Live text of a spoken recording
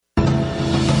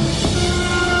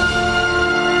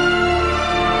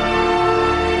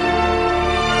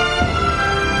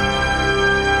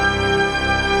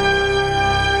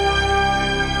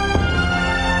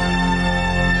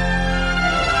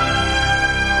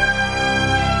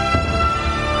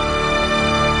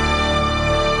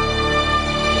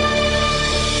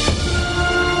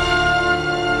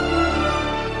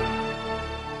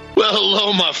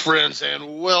friends,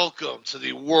 and welcome to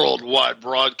the worldwide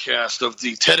broadcast of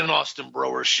the Ted and Austin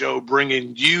Broer Show,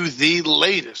 bringing you the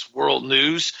latest world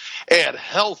news and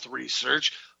health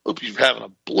research. Hope you're having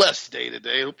a blessed day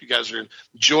today. Hope you guys are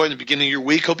enjoying the beginning of your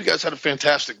week. Hope you guys had a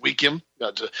fantastic weekend.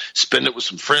 Got to spend it with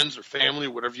some friends or family,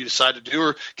 or whatever you decide to do,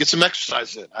 or get some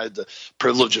exercise in. I had the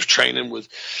privilege of training with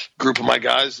a group of my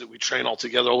guys that we train all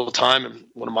together all the time, and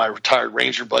one of my retired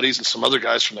Ranger buddies and some other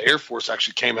guys from the Air Force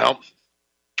actually came out.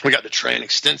 We got to train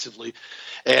extensively,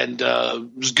 and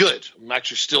it was good. I'm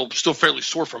actually still fairly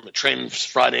sore from it, training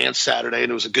Friday and Saturday,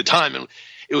 and it was a good time. And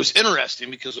it was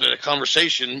interesting because we had a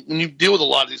conversation. When you deal with a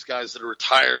lot of these guys that are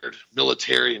retired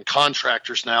military and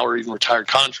contractors now, or even retired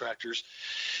contractors,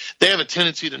 they have a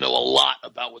tendency to know a lot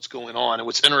about what's going on. And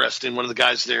what's interesting, one of the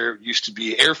guys there used to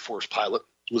be an Air Force pilot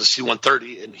with a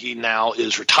C-130, and he now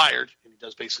is retired, and he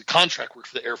does basically contract work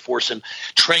for the Air Force and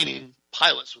training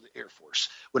pilots with the Air Force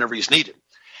whenever he's needed.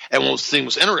 And one thing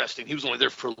was interesting, he was only there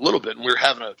for a little bit, and we were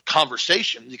having a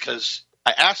conversation because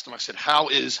I asked him, I said, how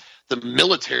is the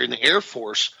military and the Air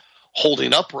Force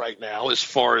holding up right now as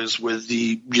far as with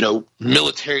the,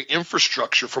 military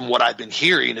infrastructure? From what I've been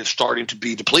hearing, is starting to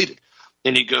be depleted.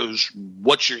 And he goes,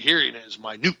 what you're hearing is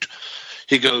minute.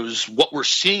 He goes, what we're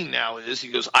seeing now is,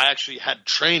 he goes, I actually had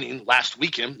training last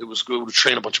weekend. It was going to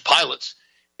train a bunch of pilots,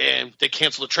 and they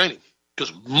canceled the training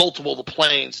because multiple of the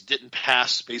planes didn't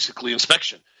pass basically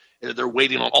inspection. They're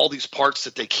waiting on all these parts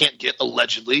that they can't get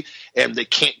allegedly, and they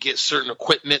can't get certain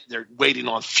equipment. They're waiting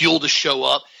on fuel to show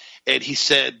up. And he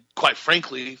said, quite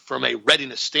frankly, from a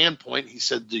readiness standpoint, he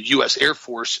said the U.S. Air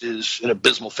Force is an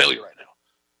abysmal failure right now.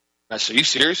 I said, are you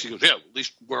serious? He goes, yeah, at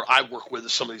least where I work with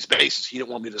is some of these bases. He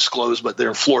didn't want me to disclose, but they're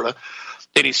in Florida.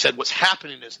 And he said, what's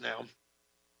happening is now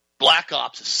Black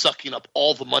Ops is sucking up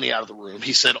all the money out of the room.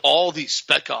 He said all these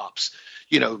spec ops,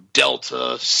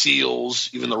 Delta, SEALs,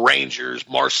 even the Rangers,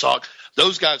 MARSOC,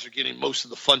 those guys are getting most of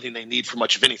the funding they need for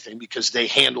much of anything because they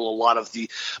handle a lot of the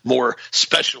more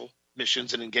special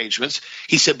missions and engagements.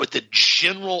 He said, but the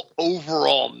general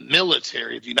overall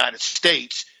military of the United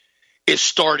States is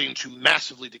starting to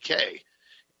massively decay.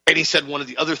 And he said one of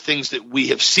the other things that we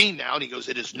have seen now, and he goes,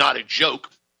 it is not a joke,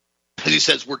 because he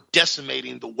says we're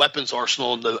decimating the weapons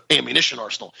arsenal and the ammunition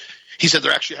arsenal. He said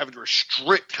they're actually having to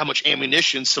restrict how much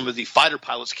ammunition some of the fighter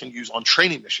pilots can use on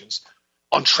training missions,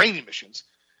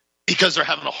 because they're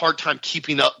having a hard time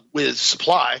keeping up with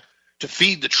supply to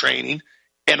feed the training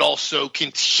and also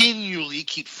continually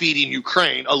keep feeding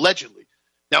Ukraine, allegedly.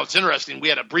 Now, it's interesting. We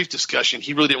had a brief discussion.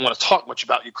 He really didn't want to talk much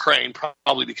about Ukraine,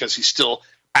 probably because he's still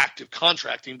active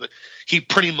contracting, but he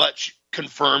pretty much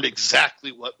confirmed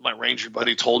exactly what my Ranger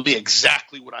buddy told me,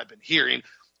 exactly what I've been hearing,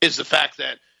 is the fact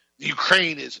that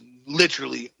Ukraine is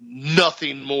literally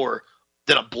nothing more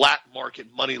than a black market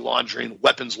money laundering,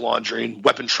 weapons laundering,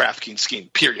 weapon trafficking scheme,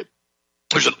 period.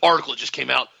 There's an article that just came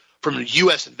out from a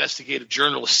U.S. investigative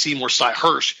journalist, Seymour Cy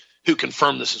Hirsch, who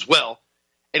confirmed this as well.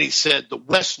 And he said the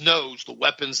West knows the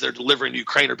weapons they're delivering to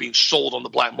Ukraine are being sold on the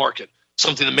black market,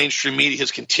 something the mainstream media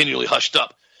has continually hushed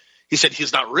up. He said he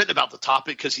has not written about the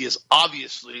topic because he has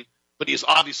obviously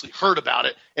heard about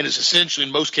it and is essentially,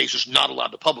 in most cases, not allowed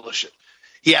to publish it.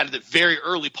 He added that very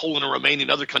early, Poland and Romania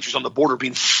and other countries on the border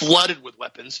being flooded with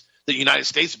weapons that the United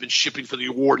States has been shipping for the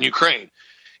war in Ukraine.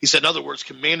 He said, in other words,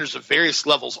 commanders of various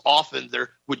levels, often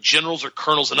they're with generals or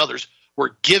colonels and others,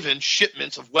 were given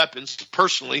shipments of weapons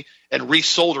personally and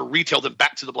resold or retailed them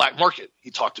back to the black market,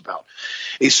 he talked about.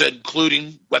 He said,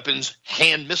 including weapons,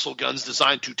 hand missile guns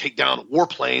designed to take down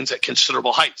warplanes at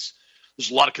considerable heights. There's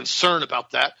a lot of concern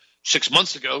about that. 6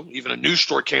 months ago, even a news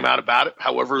story came out about it.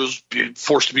 However, it was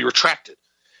forced to be retracted.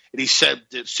 And he said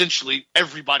that essentially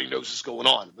everybody knows what's going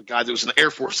on. The guy that was in the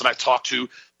Air Force that I talked to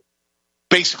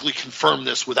basically confirmed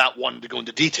this without wanting to go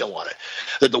into detail on it,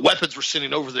 that the weapons we're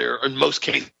sending over there in most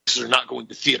cases are not going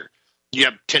to theater. You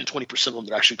have 10, 20% of them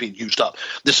that are actually being used up.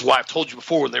 This is why I've told you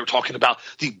before when they were talking about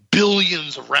the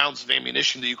billions of rounds of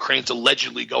ammunition that Ukraine's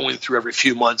allegedly going through every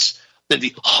few months, then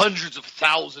the hundreds of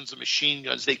thousands of machine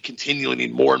guns they continually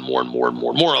need more and more and more and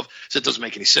more and more of. So it doesn't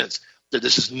make any sense. That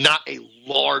this is not a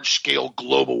large-scale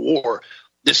global war.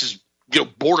 This is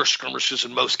border skirmishes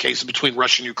in most cases between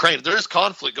Russia and Ukraine. There is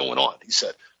conflict going on, he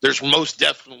said. There's most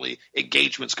definitely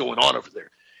engagements going on over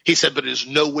there. He said, but it is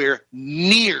nowhere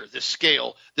near the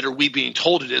scale that are we being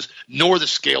told it is, nor the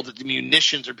scale that the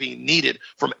munitions are being needed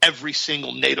from every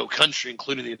single NATO country,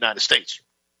 including the United States.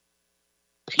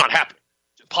 It's not happening.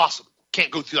 It's impossible. Can't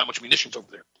go through that much munitions over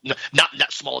there, not in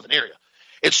that small of an area.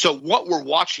 And so what we're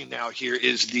watching now here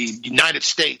is the United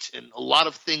States and a lot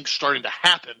of things starting to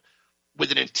happen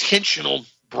with an intentional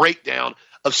breakdown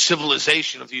of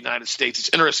civilization of the United States. It's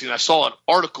interesting. I saw an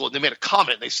article and they made a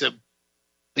comment. They said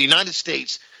The United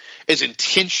States is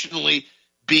intentionally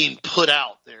being put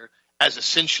out there as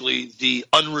essentially the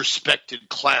unrespected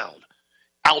clown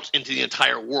out into the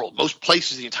entire world. Most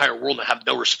places in the entire world now have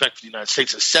no respect for the United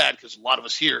States. It's sad because a lot of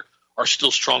us here are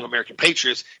still strong American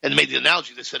patriots, and they made the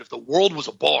analogy. They said if the world was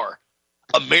a bar,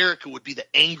 America would be the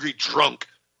angry drunk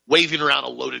waving around a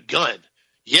loaded gun.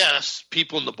 Yes,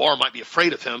 people in the bar might be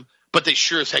afraid of him, but they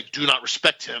sure as heck do not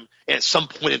respect him, and at some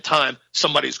point in time,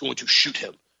 somebody's going to shoot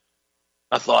him.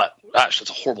 I thought, gosh, that's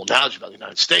a horrible analogy about the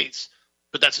United States,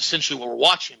 but that's essentially what we're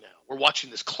watching now. We're watching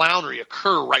this clownery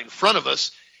occur right in front of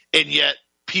us, and yet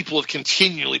people have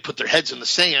continually put their heads in the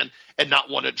sand and not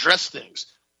want to address things.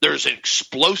 There's an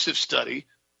explosive study,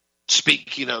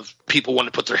 speaking of people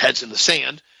wanting to put their heads in the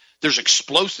sand, there's an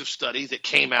explosive study that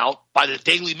came out by the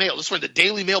Daily Mail. This is when the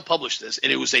Daily Mail published this,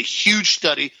 and it was a huge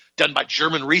study done by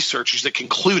German researchers that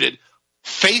concluded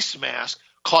face masks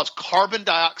cause carbon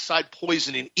dioxide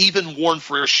poisoning even worn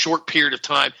for a short period of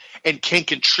time and can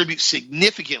contribute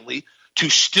significantly to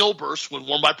stillbirths when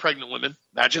worn by pregnant women.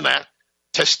 Imagine that.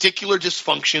 Testicular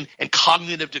dysfunction and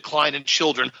cognitive decline in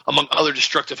children, among other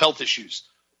destructive health issues.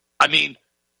 I mean,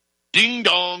 ding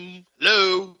dong,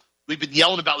 hello. We've been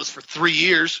yelling about this for 3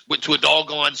 years. Went to a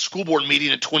doggone school board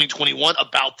meeting in 2021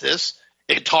 about this.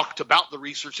 It talked about the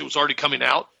research that was already coming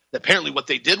out. Apparently what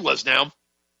they did was now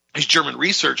these German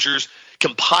researchers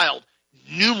compiled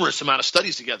numerous amount of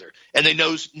studies together, and they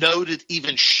noted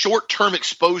even short-term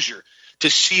exposure to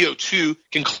CO2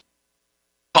 can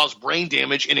cause brain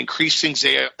damage and increased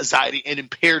anxiety and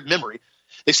impaired memory.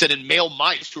 They said in male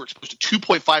mice who were exposed to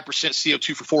 2.5%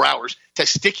 CO2 for 4 hours,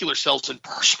 testicular cells and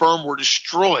sperm were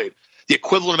destroyed. The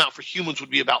equivalent amount for humans would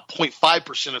be about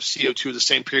 0.5% of CO2 at the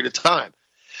same period of time.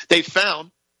 They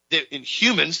found that in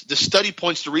humans, the study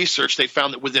points to research, they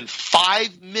found that within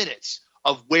 5 minutes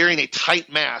of wearing a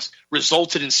tight mask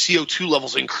resulted in CO2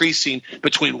 levels increasing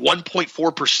between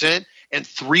 1.4% and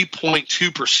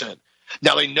 3.2%.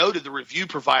 Now, they noted the review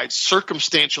provides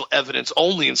circumstantial evidence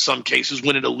only in some cases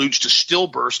when it alludes to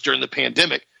stillbirths during the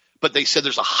pandemic, but they said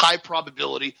there's a high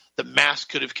probability the mask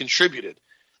could have contributed.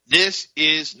 This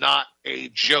is not a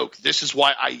joke. This is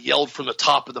why I yelled from the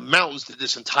top of the mountains that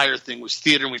this entire thing was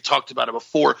theater, and we've talked about it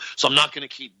before, so I'm not going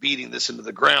to keep beating this into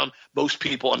the ground. Most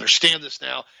people understand this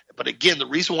now, but again, the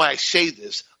reason why I say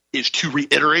this is to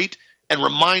reiterate and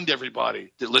remind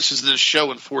everybody that listens to this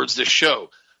show and forwards this show.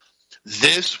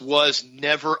 This was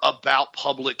never about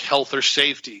public health or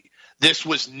safety. This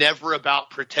was never about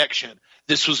protection.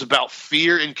 This was about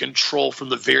fear and control from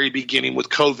the very beginning with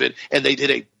COVID, and they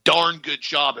did a darn good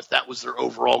job if that was their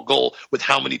overall goal with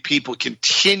how many people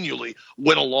continually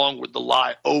went along with the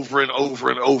lie over and over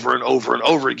and over and over and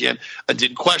over again and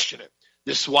didn't question it.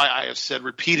 This is why I have said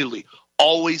repeatedly,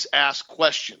 always ask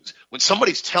questions. When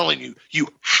somebody's telling you, you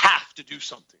have to do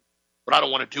something, but I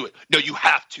don't want to do it. No, you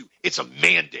have to. It's a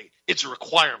mandate. It's a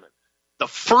requirement. The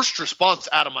first response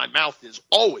out of my mouth is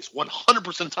always 100%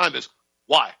 of the time is,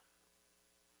 why?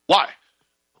 Why?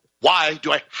 Why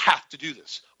do I have to do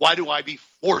this? Why do I be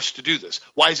forced to do this?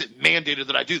 Why is it mandated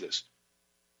that I do this?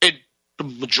 And the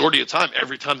majority of the time,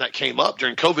 every time that came up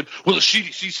during COVID, well, the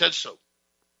CDC said so.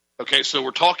 Okay, so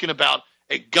we're talking about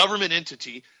a government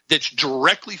entity that's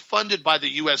directly funded by the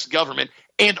U.S. government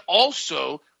and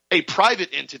also a private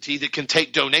entity that can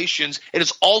take donations, and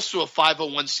it's also a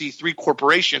 501c3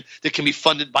 corporation that can be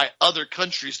funded by other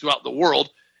countries throughout the world,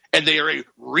 and they are a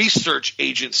research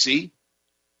agency,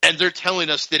 and they're telling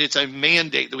us that it's a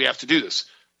mandate that we have to do this.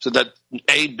 So that,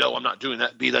 A, no, I'm not doing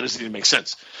that. B, that doesn't even make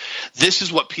sense. This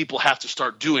is what people have to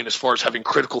start doing as far as having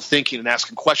critical thinking and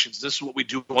asking questions. This is what we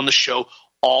do on the show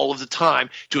all of the time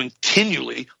to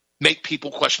continually make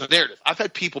people question the narrative. I've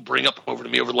had people bring up over to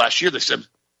me over the last year, they said,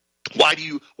 why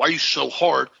are you so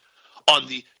hard on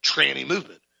the tranny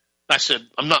movement? I said,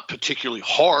 I'm not particularly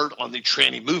hard on the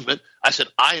tranny movement. I said,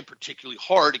 I am particularly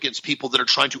hard against people that are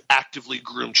trying to actively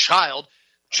groom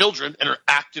children and are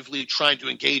actively trying to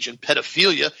engage in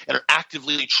pedophilia and are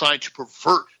actively trying to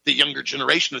pervert the younger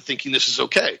generation of thinking this is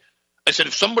okay. I said,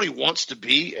 if somebody wants to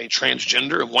be a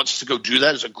transgender and wants to go do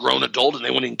that as a grown adult and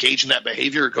they want to engage in that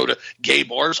behavior or go to gay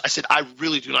bars, I said, I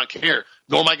really do not care.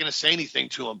 Nor am I going to say anything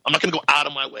to them. I'm not going to go out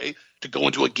of my way to go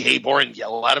into a gay bar and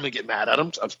yell at them and get mad at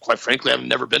them. Quite frankly, I've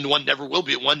never been to one, never will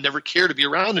be at one, never care to be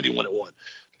around anyone at one.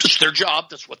 It's their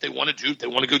job. That's what they want to do. They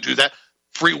want to go do that.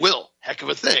 Free will, heck of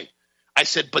a thing. I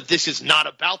said, but this is not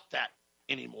about that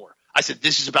anymore. I said,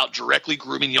 this is about directly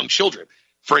grooming young children.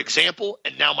 For example,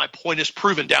 and now my point is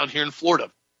proven down here in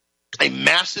Florida, a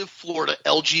massive Florida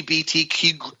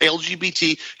LGBTQRS,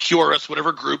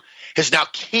 whatever group, has now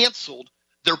canceled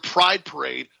their pride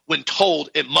parade when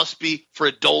told it must be for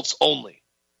adults only.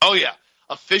 Oh, yeah.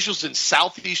 officials in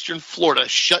southeastern Florida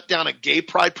shut down a gay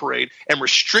pride parade and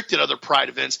restricted other pride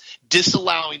events,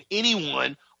 disallowing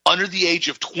anyone under the age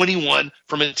of 21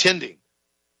 from attending.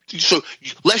 So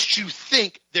lest you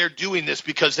think they're doing this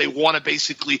because they want to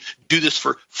basically do this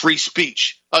for free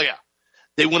speech. Oh, yeah.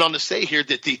 They went on to say here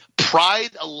that the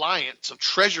Pride Alliance of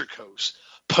Treasure Coast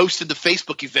posted the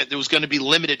Facebook event that was going to be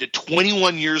limited to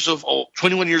 21 years old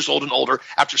and older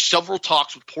after several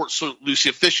talks with Port St. Lucie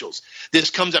officials. This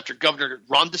comes after Governor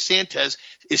Ron DeSantis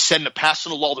is setting to pass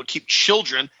a law to keep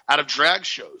children out of drag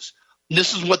shows. And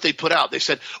this is what they put out. They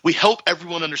said, we hope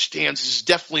everyone understands this is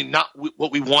definitely not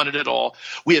what we wanted at all.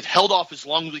 We have held off as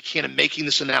long as we can in making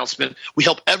this announcement. We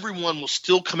hope everyone will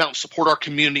still come out and support our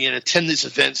community and attend these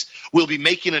events. We'll be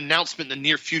making an announcement in the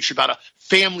near future about a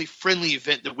family-friendly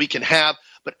event that we can have.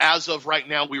 But as of right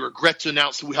now, we regret to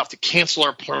announce that we have to cancel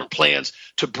our plans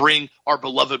to bring our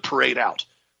beloved parade out.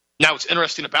 Now, what's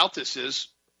interesting about this is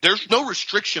there's no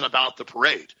restriction about the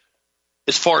parade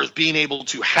as far as being able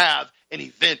to have an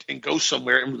event and go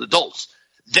somewhere and with adults.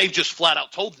 They've just flat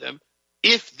out told them,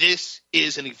 if this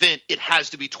is an event, it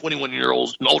has to be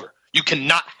 21-year-olds and older. You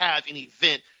cannot have an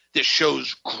event that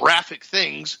shows graphic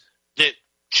things that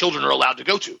children are allowed to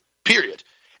go to, period.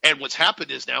 And what's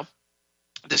happened is now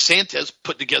DeSantis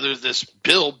put together this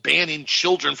bill banning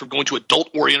children from going to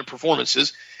adult-oriented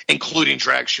performances, including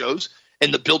drag shows.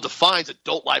 And the bill defines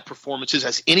adult live performances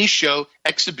as any show,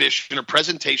 exhibition, or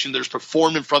presentation that is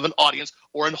performed in front of an audience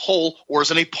or in whole or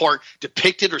as in a part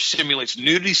depicted or simulates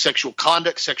nudity, sexual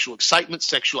conduct, sexual excitement,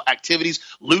 sexual activities,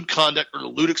 lewd conduct, or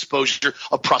lewd exposure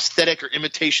of prosthetic or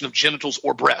imitation of genitals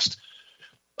or breast.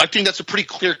 I think that's a pretty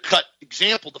clear-cut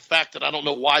example. The fact that I don't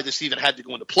know why this even had to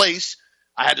go into place.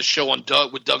 I had a show on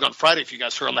with Doug on Friday, if you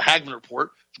guys heard on the Hagman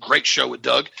Report. Great show with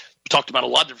Doug. We talked about a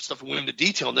lot of different stuff and went into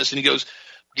detail on this. And he goes,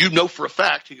 you know for a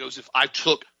fact, he goes, if I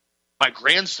took my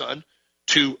grandson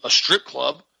to a strip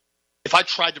club, if I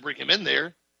tried to bring him in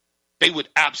there, they would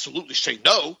absolutely say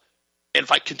no. And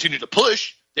if I continued to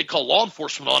push, they'd call law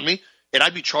enforcement on me, and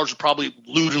I'd be charged with probably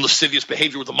lewd and lascivious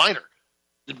behavior with a minor.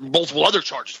 Multiple other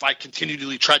charges if I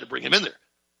continually tried to bring him in there.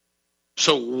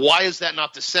 So why is that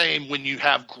not the same when you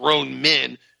have grown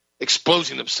men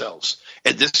exposing themselves?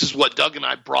 And this is what Doug and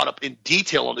I brought up in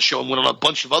detail on the show and went on a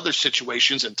bunch of other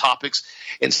situations and topics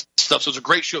and stuff. So it's a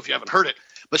great show if you haven't heard it.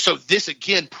 But so this,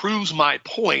 again, proves my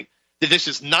point that this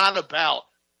is not about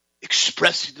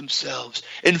expressing themselves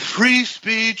and free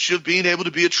speech of being able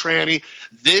to be a tranny.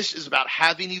 This is about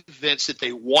having events that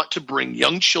they want to bring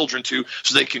young children to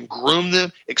so they can groom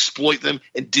them, exploit them,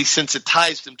 and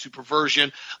desensitize them to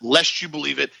perversion. Lest you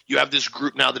believe it, you have this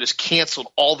group now that has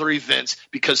canceled all their events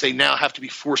because they now have to be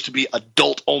forced to be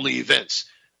adult-only events.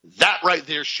 That right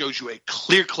there shows you a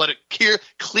clear-cut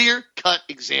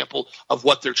example of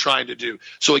what they're trying to do.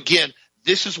 So again,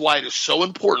 this is why it is so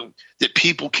important that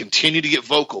people continue to get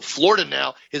vocal. Florida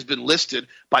now has been listed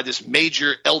by this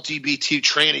major LGBT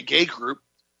tranny gay group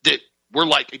that we're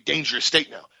like a dangerous state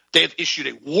now. They have issued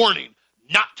a warning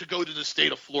not to go to the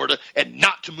state of Florida and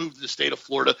not to move to the state of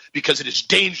Florida because it is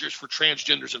dangerous for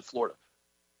transgenders in Florida.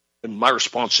 And my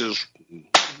response is,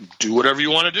 do whatever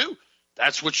you want to do.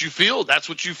 That's what you feel. That's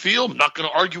what you feel. I'm not going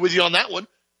to argue with you on that one.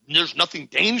 There's nothing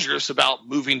dangerous about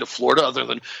moving to Florida other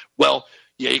than, well,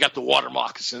 yeah, you got the water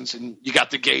moccasins and you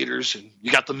got the gators and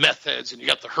you got the meth heads and you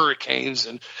got the hurricanes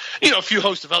and, you know, a few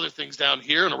host of other things down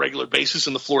here on a regular basis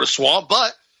in the Florida swamp.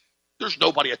 But there's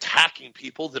nobody attacking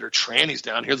people that are trannies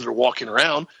down here that are walking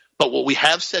around. But what we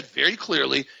have said very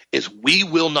clearly is we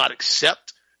will not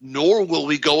accept, nor will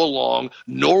we go along,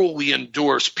 nor will we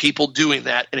endorse people doing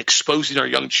that and exposing our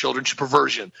young children to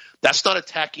perversion. That's not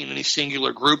attacking any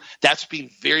singular group. That's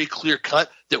being very clear cut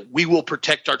that we will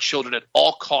protect our children at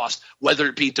all costs, whether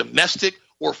it be domestic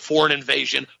or foreign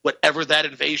invasion, whatever that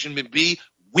invasion may be.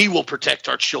 We will protect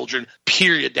our children,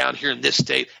 period, down here in this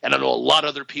state. And I know a lot of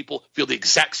other people feel the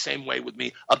exact same way with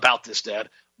me about this, Dad.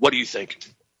 What do you think?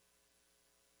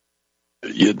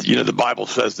 You know, the Bible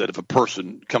says that if a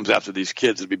person comes after these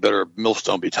kids, it'd be better a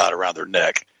millstone be tied around their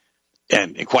neck.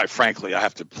 And quite frankly, I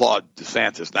have to applaud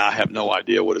DeSantis. Now, I have no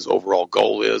idea what his overall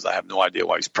goal is. I have no idea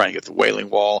why he's praying at the Wailing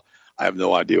Wall. I have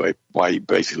no idea why he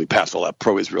basically passed all that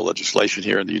pro-Israel legislation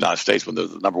here in the United States when they're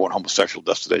the number one homosexual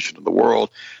destination in the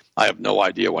world. I have no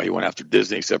idea why he went after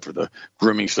Disney except for the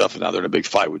grooming stuff. And now they're in a big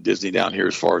fight with Disney down here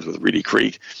as far as with Reedy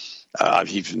Creek.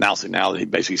 He's announcing now that he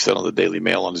basically said on the Daily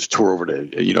Mail on his tour over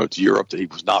to Europe that he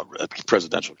was not a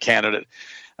presidential candidate.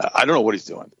 I don't know what he's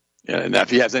doing. And if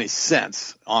he has any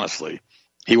sense, honestly,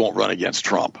 he won't run against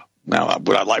Trump. Now,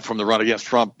 would I like for him to run against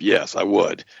Trump? Yes, I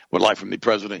would. Would I like for him to be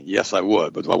president? Yes, I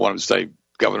would. But do I want him to stay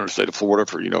governor of the state of Florida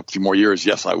for, a few more years?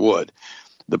 Yes, I would.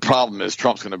 The problem is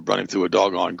Trump's going to run him through a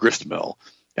doggone grist mill,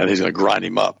 and he's going to grind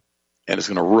him up, and it's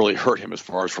going to really hurt him as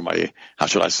far as from a, how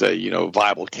should I say,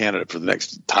 viable candidate for the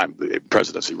next time the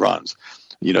presidency runs.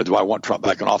 Do I want Trump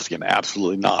back in office again?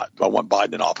 Absolutely not. Do I want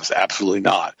Biden in office? Absolutely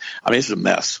not. I mean, it's a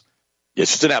mess.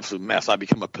 It's just an absolute mess. I've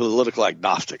become a political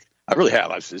agnostic. I really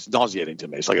have. It's nauseating to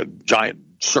me. It's like a giant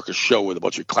circus show with a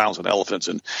bunch of clowns and elephants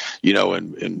and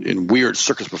weird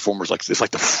circus performers. It's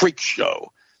like the freak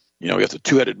show. You have the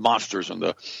two-headed monsters and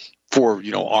the four,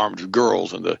 armed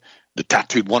girls and the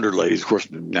tattooed wonder ladies. Of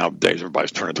course, nowadays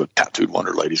everybody's turned into a tattooed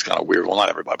wonder lady. It's kind of weird. Well, not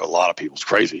everybody, but a lot of people. It's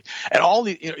crazy. And all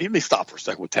the, let me stop for a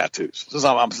second with tattoos. Since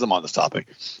I'm on this topic,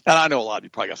 and I know a lot of you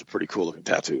probably got some pretty cool looking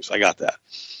tattoos. I got that.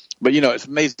 But, it's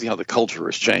amazing how the culture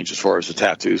has changed as far as the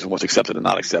tattoos and what's accepted and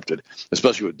not accepted,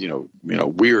 especially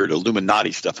with, weird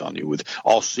Illuminati stuff on you with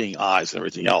all-seeing eyes and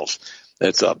everything else.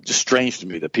 It's just strange to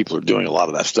me that people are doing a lot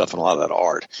of that stuff and a lot of that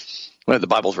art. Well, the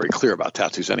Bible's very clear about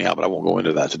tattoos anyhow, but I won't go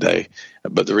into that today.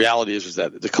 But the reality is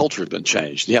that the culture has been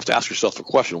changed. You have to ask yourself the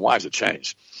question, why has it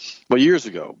changed? Well, years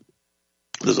ago,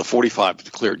 there's a 45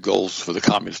 declared goals for the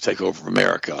communist takeover of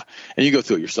America. And you go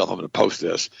through it yourself. I'm going to post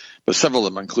this. But several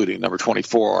of them, including number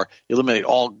 24, are eliminate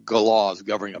all laws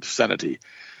governing obscenity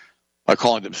by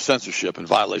calling them censorship and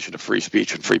violation of free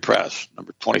speech and free press.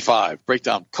 Number 25, break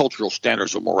down cultural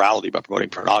standards of morality by promoting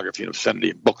pornography and obscenity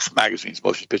in books, magazines,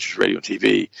 motion pictures, radio, and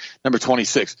TV. Number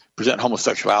 26, present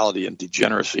homosexuality and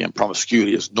degeneracy and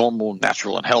promiscuity as normal,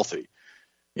 natural, and healthy.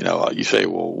 You say,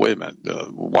 well, wait a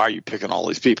minute, why are you picking all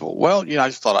these people? Well, I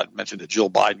just thought I'd mention that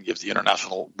Jill Biden gives the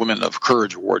International Women of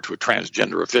Courage Award to a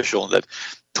transgender official, and that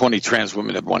 20 trans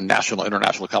women have won national,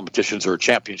 international competitions or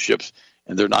championships,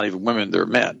 and they're not even women, they're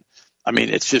men. I mean,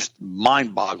 it's just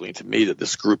mind-boggling to me that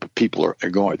this group of people are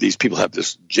going, these people have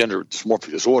this gender dysmorphic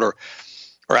disorder,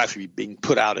 are actually being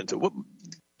put out into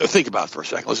think about it for a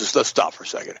second. Let's stop for a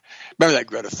second. Remember that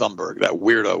Greta Thunberg, that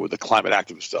weirdo with the climate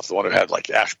activist stuff, the one who had like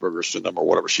Asperger's syndrome or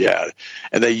whatever she had,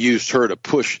 and they used her to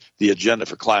push the agenda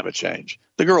for climate change.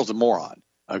 The girl's a moron.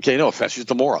 Okay, no offense, she's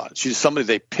a moron. She's somebody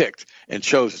they picked and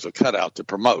chose as a cutout to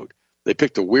promote. They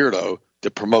picked a weirdo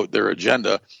to promote their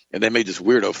agenda, and they made this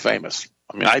weirdo famous.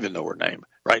 I mean, I even know her name,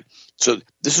 right? So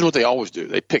this is what they always do.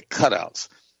 They pick cutouts.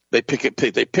 They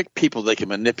pick people they can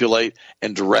manipulate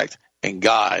and direct and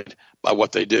guide by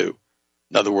what they do.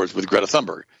 In other words, with Greta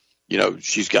Thunberg,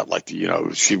 she's got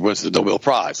she wins the Nobel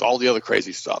Prize, all the other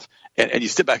crazy stuff. And you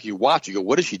sit back and you watch, you go,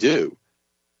 what does she do?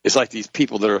 It's like these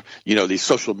people that are, these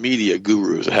social media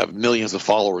gurus that have millions of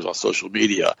followers on social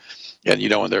media, and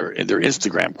and they're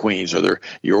Instagram queens or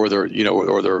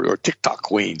they're TikTok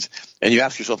queens. And you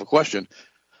ask yourself a question: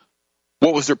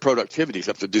 what was their productivity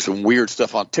except to do some weird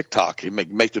stuff on TikTok and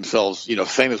make themselves,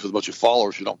 famous with a bunch of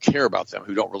followers who don't care about them,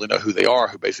 who don't really know who they are,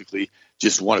 who basically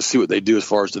just want to see what they do as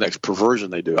far as the next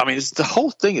perversion they do. I mean, the whole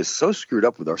thing is so screwed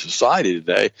up with our society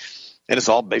today, and it's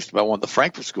all based upon what the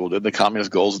Frankfurt School did, the communist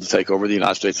goals to take over the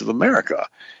United States of America.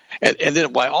 And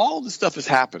then while all this stuff is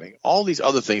happening, all these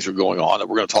other things are going on that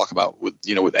we're going to talk about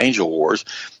with angel wars,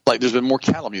 like there's been more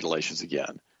cattle mutilations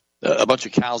again. A bunch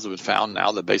of cows have been found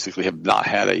now that basically have not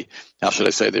had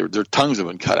their tongues have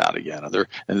been cut out again,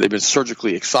 and they've been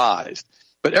surgically excised.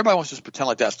 But everybody wants to just pretend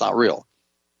like that's not real.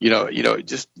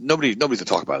 Just nobody's going to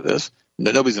talk about this.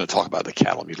 Nobody's going to talk about the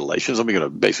cattle mutilations. Nobody's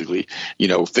going to basically,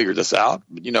 figure this out.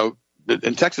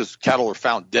 In Texas, cattle are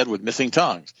found dead with missing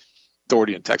tongues.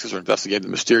 Authorities in Texas are investigating the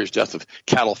mysterious death of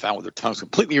cattle found with their tongues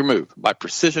completely removed by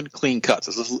precision clean cuts,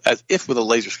 as if with a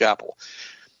laser scalpel.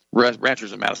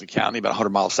 Ranchers in Madison County, about 100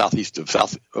 miles southeast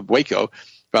of Waco,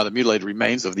 found the mutilated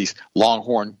remains of these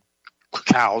longhorn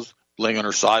cows laying on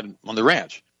her side on the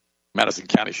ranch. Madison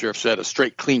County Sheriff said a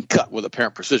straight, clean cut with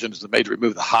apparent precision is made to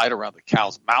remove the hide around the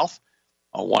cow's mouth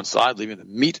on one side, leaving the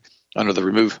meat under the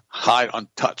removed hide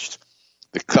untouched.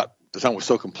 The tongue was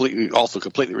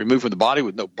completely removed from the body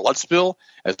with no blood spill.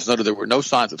 As noted, there were no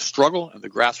signs of struggle, and the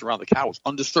grass around the cow was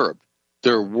undisturbed.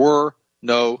 There were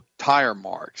no tire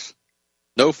marks.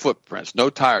 No footprints, no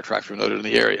tire tracks were noted in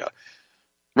the area.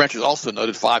 Ranchers also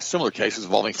noted 5 similar cases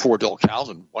involving 4 adult cows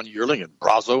and 1 yearling in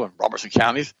Brazo and Robertson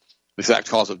counties. The exact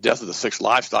cause of death of the 6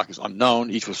 livestock is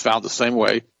unknown. Each was found the same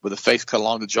way, with a face cut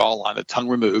along the jawline, the tongue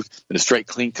removed, and a straight,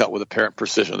 clean cut with apparent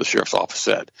precision, the sheriff's office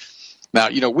said. Now,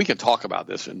 we can talk about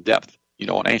this in depth,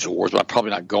 on Angel Wars, but I'm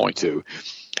probably not going to,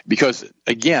 because,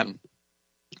 again,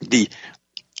 the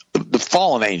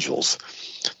fallen angels,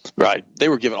 right, they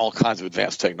were given all kinds of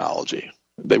advanced technology.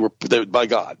 They were by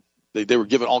God. They were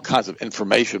given all kinds of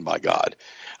information by God.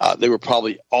 They were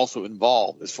probably also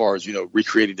involved as far as,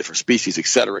 recreating different species, et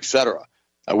cetera, et cetera.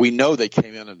 We know they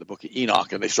came in the book of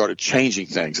Enoch and they started changing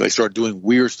things. They started doing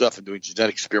weird stuff and doing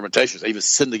genetic experimentations. They even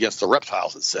sinned against the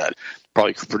reptiles, it said,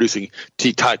 probably producing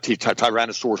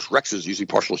Tyrannosaurus rexes using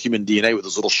partial human DNA with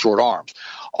those little short arms.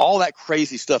 All that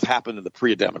crazy stuff happened in the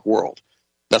pre-Adamic world.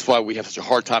 That's why we have such a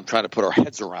hard time trying to put our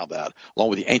heads around that, along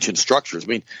with the ancient structures. I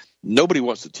mean, nobody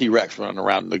wants the T-Rex running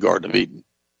around in the Garden of Eden.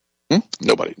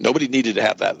 Nobody needed to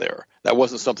have that there. That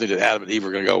wasn't something that Adam and Eve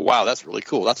were going to go, wow, that's really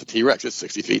cool. That's a T-Rex. It's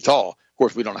 60 feet tall. Of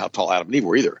course, we don't know how tall Adam and Eve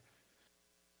were either.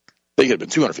 They could have been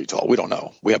 200 feet tall. We don't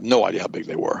know. We have no idea how big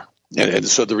they were. And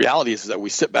so the reality is that we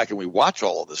sit back and we watch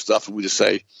all of this stuff and we just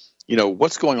say,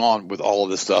 what's going on with all of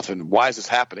this stuff and why is this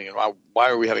happening and why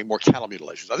are we having more cattle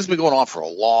mutilations? Now, this has been going on for a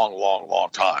long, long, long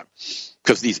time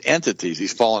because these entities,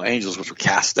 these fallen angels, which were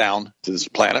cast down to this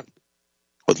planet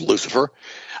with Lucifer,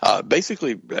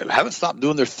 basically haven't stopped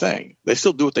doing their thing. They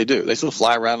still do what they do. They still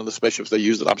fly around in the spaceships they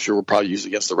use that I'm sure were probably used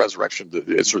against the resurrection,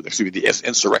 the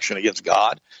insurrection against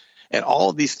God. And all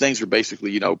of these things are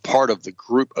basically, part of the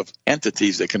group of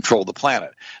entities that control the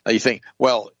planet. Now you think,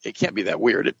 well, it can't be that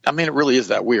weird. It really is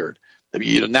that weird.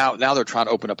 Now they're trying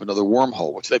to open up another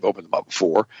wormhole, which they've opened them up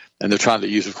before, and they're trying to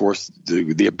use, of course,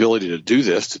 the ability to do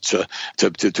this to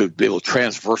be able to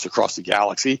transverse across the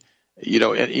galaxy.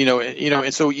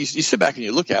 And so you sit back and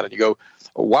you look at it and you go,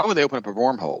 why would they open up a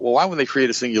wormhole? Well, why would they create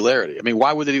a singularity? I mean,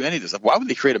 why would they do any of this stuff? Why would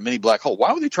they create a mini black hole?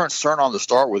 Why would they turn CERN on the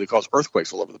star where they cause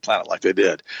earthquakes all over the planet like they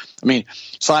did? I mean,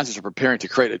 scientists are preparing to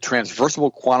create a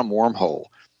transversal quantum wormhole.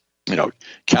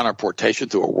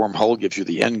 Counterportation through a wormhole gives you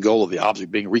the end goal of the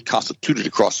object being reconstituted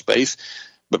across space,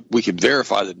 but we can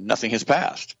verify that nothing has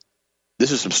passed.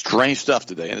 This is some strange stuff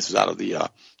today, and this is out of the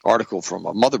article from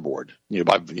a Motherboard.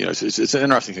 It's an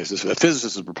interesting thing. A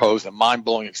physicist has proposed a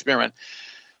mind-blowing experiment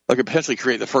that could potentially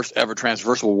create the first ever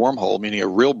transversal wormhole, meaning a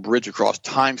real bridge across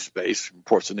time-space,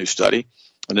 reports a new study.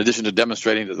 In addition to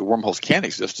demonstrating that the wormholes can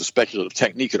exist, the speculative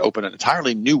technique could open an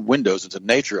entirely new windows into the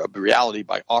nature of reality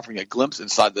by offering a glimpse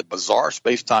inside the bizarre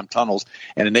space-time tunnels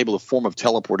and enable a form of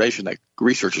teleportation that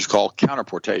researchers call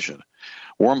counterportation.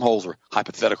 Wormholes are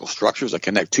hypothetical structures that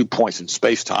connect 2 points in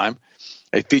space-time,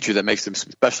 a feature that makes them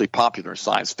especially popular in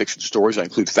science fiction stories that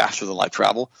include faster-than-light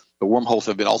travel. But wormholes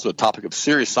have been also a topic of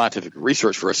serious scientific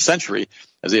research for a century,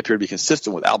 as they appear to be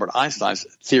consistent with Albert Einstein's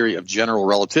theory of general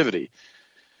relativity.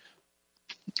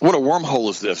 What a wormhole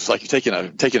is this? It's like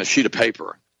you're taking a sheet of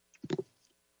paper,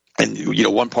 and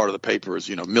one part of the paper is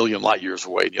a million light years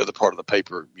away, and the other part of the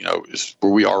paper is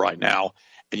where we are right now,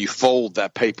 and you fold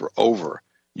that paper over.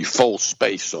 You fold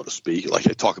space, so to speak, like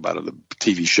they talk about in the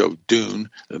TV show Dune,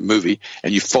 the movie,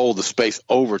 and you fold the space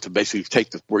over to basically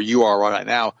take where you are right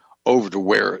now over to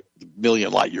where the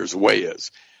million light years away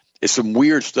is. It's some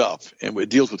weird stuff, and it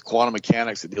deals with quantum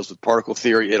mechanics. It deals with particle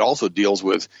theory. It also deals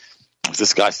with, as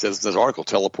this guy says in this article,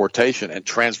 teleportation and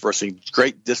transversing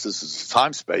great distances of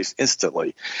time-space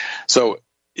instantly. So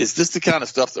is this the kind of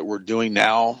stuff that we're doing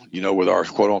now, with our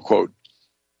quote-unquote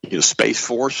Space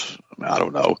Force? I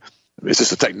don't know. Is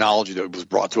this a technology that was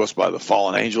brought to us by the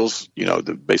fallen angels,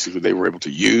 that basically they were able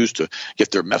to use to get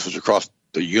their message across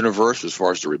the universe as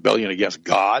far as the rebellion against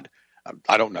God?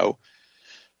 I don't know.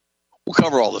 We'll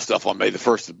cover all this stuff on May the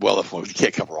 1st. Well, we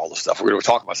can't cover all the stuff. We're going to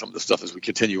talk about some of the stuff as we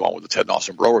continue on with the Ted and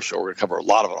Austin Brower Show. We're going to cover a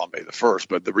lot of it on May the 1st.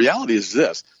 But the reality is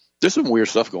this. There's some weird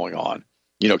stuff going on.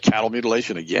 Cattle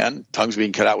mutilation again, tongues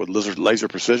being cut out with laser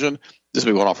precision. This has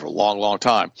been going on for a long, long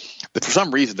time. But for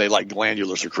some reason, they like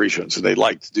glandular secretions, and they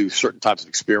like to do certain types of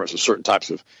experiments with certain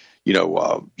types of,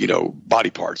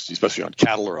 body parts, especially on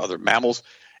cattle or other mammals.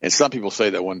 And some people say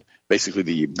that when basically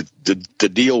the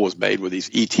deal was made with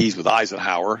these ETs with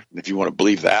Eisenhower, and if you want to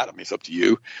believe that, I mean, it's up to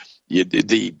you.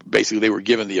 Basically, they were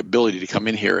given the ability to come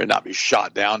in here and not be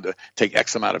shot down to take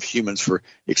X amount of humans for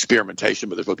experimentation,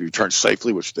 but they're supposed to be returned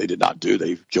safely, which they did not do.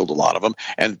 They killed a lot of them,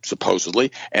 and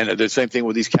supposedly. And the same thing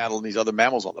with these cattle and these other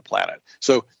mammals on the planet.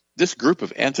 So this group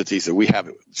of entities that we have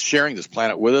sharing this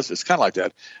planet with us, it's kind of like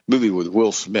that movie with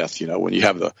Will Smith, when you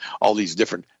have all these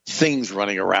different things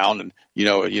running around, and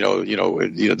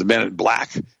the Men in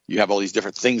Black. You have all these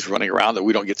different things running around that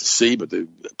we don't get to see, but the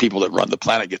people that run the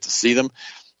planet get to see them.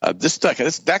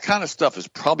 That kind of stuff is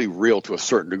probably real to a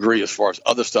certain degree as far as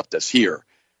other stuff that's here,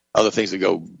 other things that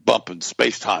go bump in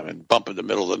space-time and bump in the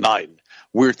middle of the night, and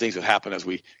weird things that happen as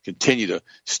we continue to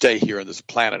stay here on this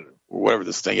planet, or whatever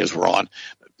this thing is we're on.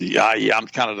 I'm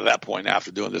kind of to that point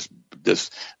after doing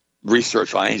this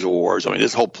research on angel wars. I mean,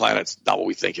 this whole planet's not what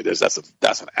we think it is. That's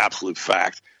an absolute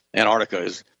fact. Antarctica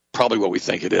is probably what we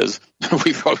think it is.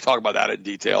 We've talked about that in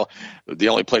detail. The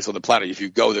only place on the planet, if you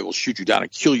go, they will shoot you down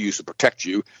and kill you to protect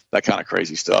you, that kind of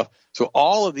crazy stuff. So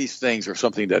all of these things are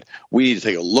something that we need to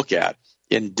take a look at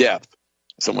in depth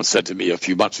Someone said to me a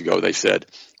few months ago, they said,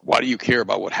 why do you care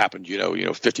about what happened,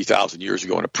 50,000 years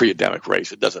ago in a pre-Adamic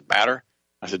race? It doesn't matter.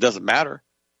 I said, it doesn't matter.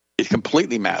 It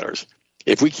completely matters.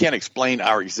 If we can't explain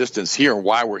our existence here and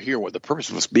why we're here, what the purpose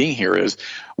of us being here is,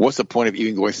 what's the point of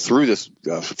even going through this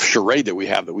charade that we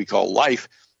have that we call life?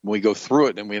 When we go through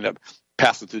it and we end up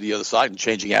passing through the other side and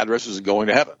changing addresses and going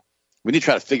to heaven. We need to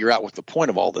try to figure out what the point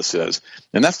of all this is.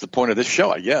 And that's the point of this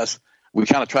show, I guess. We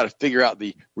kind of try to figure out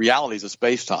the realities of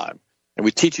space-time. And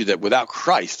we teach you that without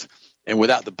Christ and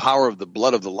without the power of the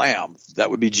blood of the Lamb, that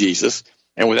would be Jesus,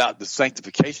 and without the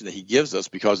sanctification that he gives us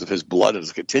because of his blood and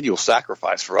his continual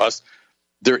sacrifice for us,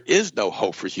 there is no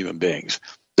hope for human beings.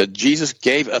 That Jesus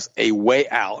gave us a way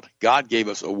out. God gave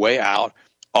us a way out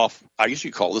off, I guess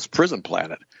you call this prison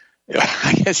planet.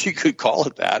 I guess you could call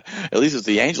it that. At least it's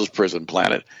the angels' prison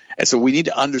planet. And so we need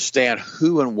to understand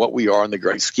who and what we are in the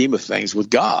great scheme of things with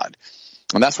God.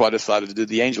 And that's why I decided to do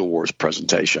the Angel Wars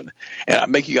presentation. And I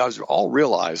make you guys all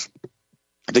realize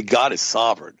that God is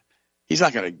sovereign. He's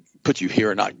not going to put you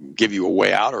here and not give you a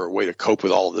way out or a way to cope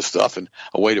with all of this stuff and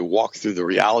a way to walk through the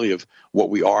reality of what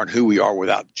we are and who we are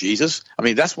without Jesus. I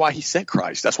mean, that's why he sent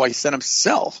Christ. That's why he sent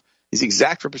himself. He's the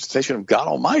exact representation of God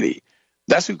Almighty.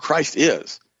 That's who Christ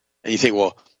is. And you think,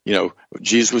 well,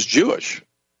 Jesus was Jewish.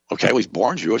 Okay, well, he's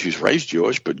born Jewish, he's raised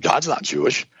Jewish, but God's not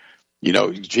Jewish.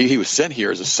 He was sent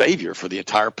here as a savior for the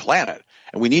entire planet.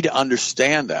 And we need to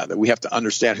understand that we have to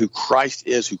understand who Christ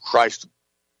is, who Christ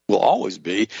will always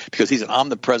be, because he's an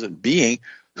omnipresent being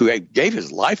who gave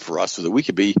his life for us so that we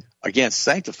could be, again,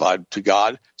 sanctified to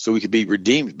God, so we could be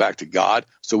redeemed back to God,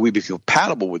 so we be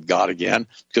compatible with God again,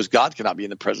 because God cannot be in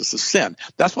the presence of sin.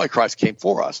 That's why Christ came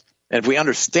for us. And if we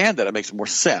understand that, it makes more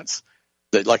sense.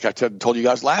 That, like I told you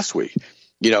guys last week,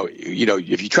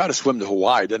 if you try to swim to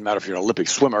Hawaii, it doesn't matter if you're an Olympic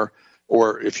swimmer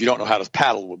or if you don't know how to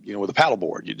paddle, with a paddle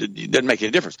board. It doesn't make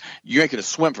any difference. You ain't going to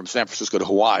swim from San Francisco to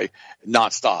Hawaii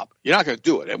nonstop. You're not going to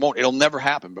do it. It'll never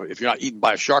happen. But if you're not eaten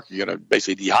by a shark, you're going to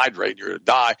basically dehydrate. You're going to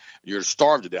die. You're going to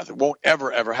starve to death. It won't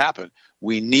ever, ever happen.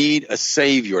 We need a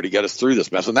savior to get us through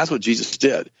this mess. And that's what Jesus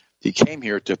did. He came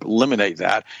here to eliminate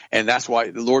that. And that's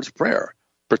why the Lord's Prayer,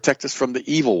 protect us from the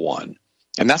evil one.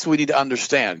 And that's what we need to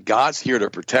understand. God's here to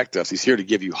protect us. He's here to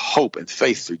give you hope and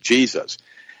faith through Jesus.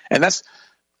 And that's,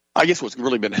 I guess, what's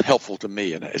really been helpful to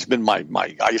me. And it's been my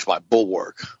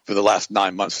bulwark for the last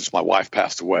 9 months since my wife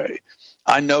passed away.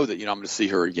 I know that, I'm going to see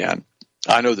her again.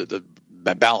 I know that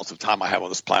the balance of time I have on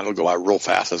this planet will go by real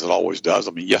fast, as it always does.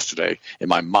 I mean, yesterday in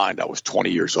my mind, I was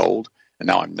 20 years old, and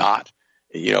now I'm not.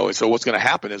 And so what's going to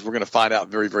happen is we're going to find out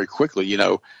very, very quickly,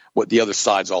 what the other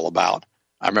side's all about.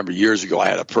 I remember years ago, I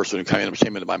had a person who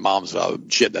came into my mom's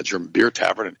that German beer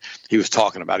tavern, and he was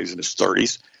talking about he's in his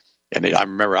 30s. And I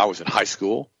remember I was in high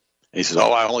school, and he says,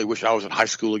 I only wish I was in high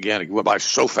school again. It went by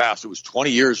so fast. It was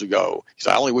 20 years ago. He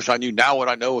said, I only wish I knew now what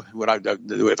I know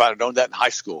if I had known that in high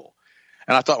school.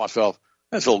 And I thought to myself,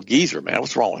 that's an old geezer, man.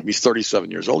 What's wrong with him? He's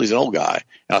 37 years old. He's an old guy.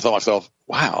 And I thought to myself,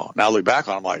 wow. Now I look back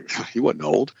on him, like, he wasn't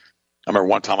old. I remember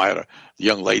one time I had a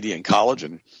young lady in college,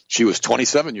 and she was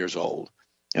 27 years old.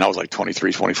 And I was like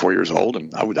 23, 24 years old,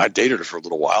 and I dated her for a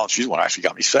little while, and she's the one who actually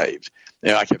got me saved.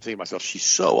 And I kept thinking to myself, she's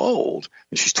so old,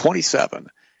 and she's 27.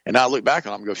 And now I look back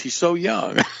on her and go, she's so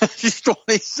young. She's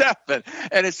 27.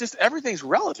 And it's just, everything's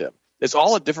relative. It's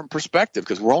all a different perspective,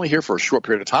 because we're only here for a short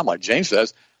period of time, like James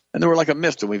says, and then we're like a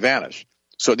mist and we vanish.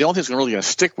 So the only thing that's really going to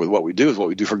stick with what we do is what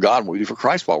we do for God and what we do for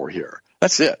Christ while we're here.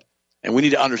 That's it. And we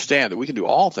need to understand that we can do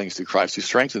all things through Christ who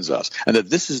strengthens us, and that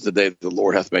this is the day that the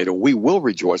Lord hath made, and we will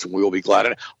rejoice and we will be glad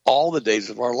in it all the days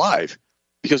of our life.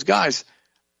 Because, guys,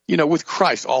 with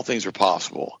Christ, all things are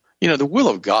possible. The will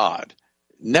of God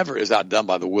never is outdone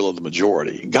by the will of the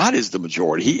majority. God is the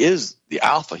majority. He is the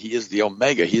Alpha. He is the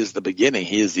Omega. He is the beginning.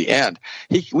 He is the end.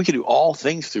 We can do all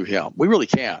things through him. We really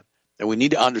can. And we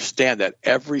need to understand that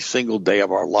every single day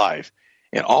of our life.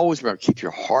 And always remember, keep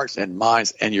your hearts and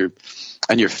minds and your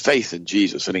faith in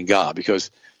Jesus and in God, because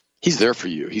he's there for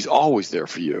you. He's always there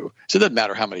for you. So it doesn't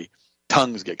matter how many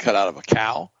tongues get cut out of a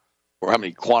cow, or how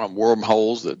many quantum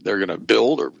wormholes that they're going to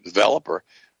build or develop, or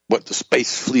what the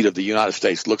space fleet of the United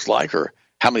States looks like, or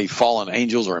how many fallen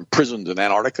angels are imprisoned in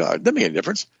Antarctica. It doesn't make any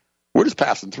difference. We're just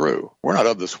passing through. We're not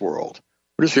of this world.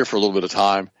 We're just here for a little bit of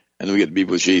time, and then we get to be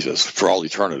with Jesus for all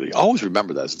eternity. Always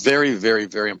remember that. It's very, very,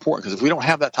 very important, because if we don't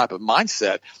have that type of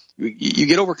mindset, you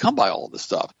get overcome by all of this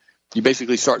stuff. You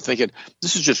basically start thinking,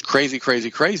 this is just crazy,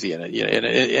 crazy, crazy. And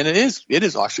it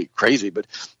is actually crazy, but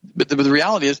the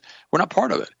reality is we're not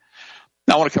part of it.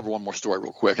 Now, I want to cover one more story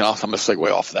real quick, and I'm going to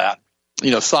segue off that.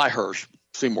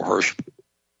 Seymour Hersh,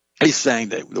 he's saying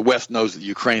that the West knows that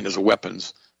Ukraine is a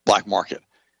weapons black market.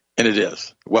 And it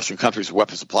is. Western countries'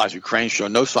 weapons supplies to Ukraine show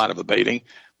no sign of abating.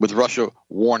 with Russia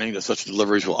warning that such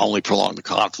deliveries will only prolong the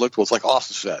conflict. Well, it's like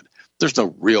Austin said, there's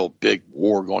no real big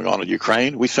war going on in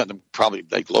Ukraine. We sent them probably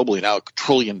globally now $1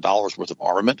 trillion worth of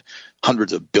armament,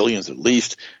 hundreds of billions at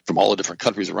least from all the different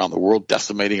countries around the world,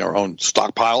 decimating our own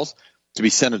stockpiles to be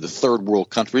sent into third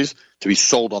world countries to be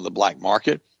sold on the black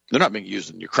market. They're not being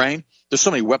used in Ukraine. There's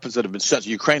so many weapons that have been sent to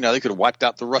Ukraine now they could have wiped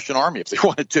out the Russian army if they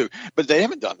wanted to, but they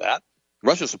haven't done that.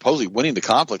 Russia's supposedly winning the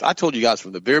conflict. I told you guys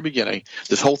from the very beginning,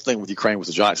 this whole thing with Ukraine was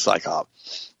a giant psyop.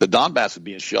 The Donbass had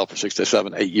been shelled for 6 to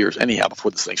 7, 8 years anyhow before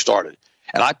this thing started.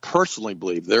 And I personally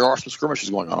believe there are some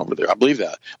skirmishes going on over there. I believe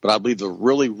that. But I believe the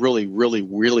really, really, really,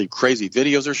 really crazy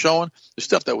videos they're showing, the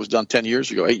stuff that was done 10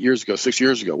 years ago, 8 years ago, 6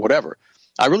 years ago, whatever.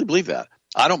 I really believe that.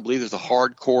 I don't believe there's a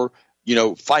hardcore,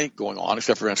 fight going on,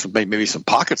 except for maybe some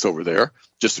pockets over there,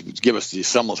 just to give us the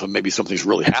semblance of maybe something's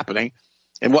really happening.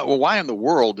 And why in the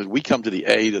world did we come to the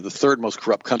aid of the third most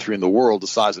corrupt country in the world, the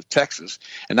size of Texas?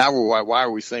 And now why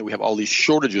are we saying we have all these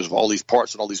shortages of all these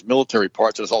parts and all these military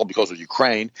parts? And it's all because of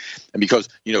Ukraine and because,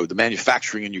 the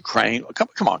manufacturing in Ukraine.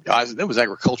 Come on, guys. It was an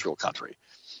agricultural country.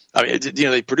 I mean,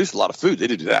 they produced a lot of food. They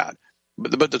did do that.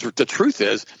 But the truth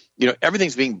is,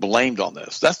 everything's being blamed on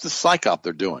this. That's the psyop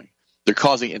they're doing. They're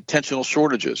causing intentional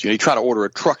shortages. You try to order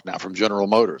a truck now from General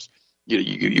Motors.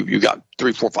 You got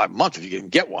 3, 4, 5 months if you can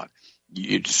get one.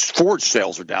 Ford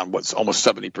sales are down almost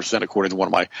 70% according to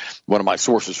one of my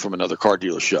sources from another car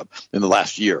dealership in the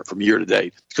last year, from year to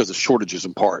date, because of shortages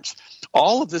in parts.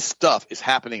 All of this stuff is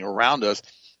happening around us,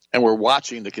 and we're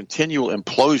watching the continual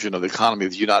implosion of the economy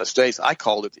of the United States. I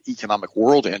called it the economic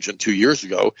world engine 2 years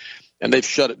ago, and they've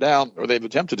shut it down, or they've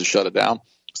attempted to shut it down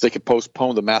so they can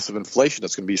postpone the massive inflation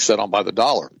that's going to be set on by the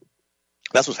dollar.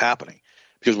 That's what's happening.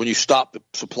 Because when you stop the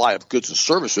supply of goods and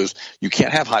services, you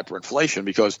can't have hyperinflation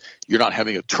because you're not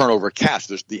having a turnover of cash.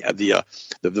 There's the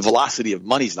velocity of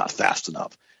money is not fast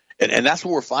enough, and that's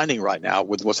what we're finding right now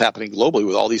with what's happening globally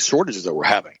with all these shortages that we're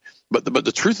having. But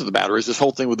the truth of the matter is, this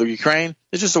whole thing with the Ukraine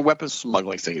is just a weapons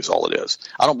smuggling thing. Is all it is.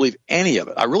 I don't believe any of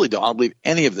it. I really don't. I don't believe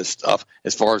any of this stuff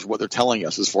as far as what they're telling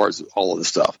us, as far as all of this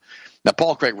stuff. Now,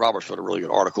 Paul Craig Roberts wrote a really good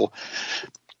article.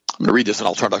 I'm going to read this, and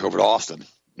I'll turn back over to Austin.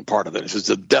 Part of it. It says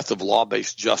the death of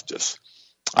law-based justice.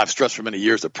 I've stressed for many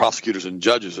years that prosecutors and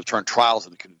judges have turned trials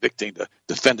into convicting the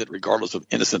defendant regardless of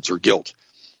innocence or guilt.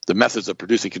 The methods of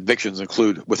producing convictions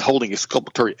include withholding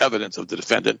exculpatory evidence of the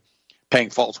defendant, paying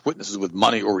false witnesses with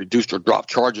money or reduced or dropped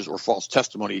charges or false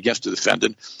testimony against the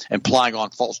defendant, and plying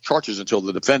on false charges until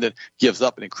the defendant gives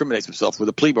up and incriminates himself with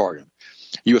a plea bargain.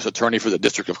 U.S. Attorney for the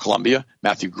District of Columbia,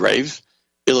 Matthew Graves,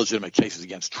 illegitimate cases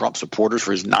against Trump supporters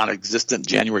for his non-existent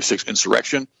January 6th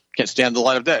insurrection can't stand the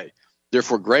light of day.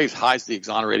 Therefore, Graves hides the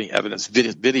exonerating evidence,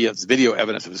 video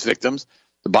evidence of his victims.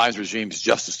 The Biden regime's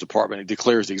Justice Department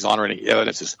declares the exonerating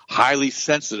evidence is highly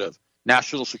sensitive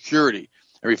national security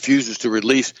and refuses to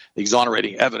release the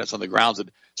exonerating evidence on the grounds that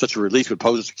such a release would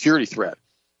pose a security threat.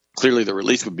 Clearly, the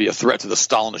release would be a threat to the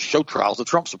Stalinist show trials of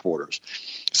Trump supporters.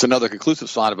 It's another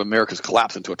conclusive sign of America's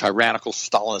collapse into a tyrannical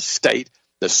Stalinist state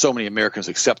that so many Americans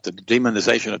accept the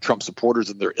demonization of Trump supporters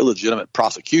and their illegitimate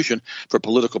prosecution for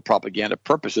political propaganda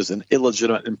purposes and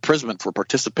illegitimate imprisonment for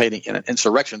participating in an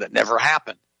insurrection that never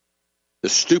happened. The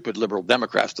stupid liberal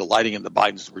Democrats delighting in the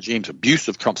Biden regime's abuse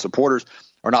of Trump supporters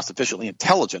are not sufficiently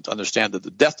intelligent to understand that the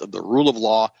death of the rule of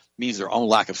law means their own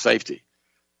lack of safety.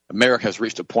 America has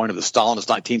reached a point of the Stalinist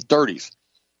 1930s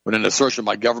when an assertion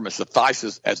by government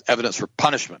suffices as evidence for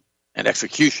punishment and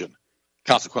execution.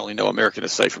 Consequently, no American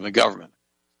is safe from the government.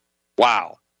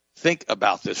 Wow. Think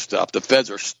about this stuff. The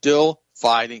feds are still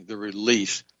fighting the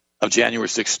release of January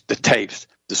 6th, the tapes,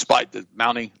 despite the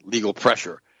mounting legal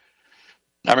pressure.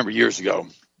 I remember years ago,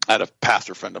 I had a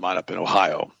pastor friend of mine up in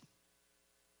Ohio,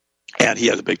 and he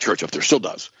has a big church up there, still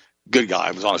does. Good guy.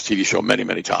 I was on his TV show many,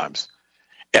 many times.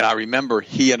 And I remember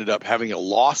he ended up having a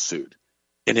lawsuit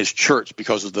in his church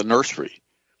because of the nursery.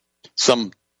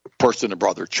 Some person had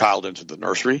brought their child into the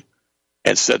nursery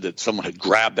and said that someone had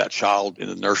grabbed that child in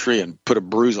the nursery and put a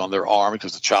bruise on their arm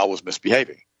because the child was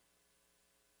misbehaving.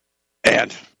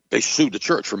 And they sued the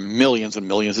church for millions and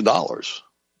millions of dollars.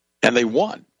 And they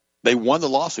won. They won the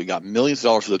lawsuit, got millions of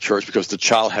dollars for the church because the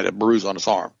child had a bruise on his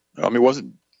arm. I mean, it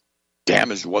wasn't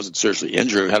damaged, it wasn't seriously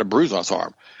injured, it had a bruise on his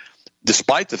arm.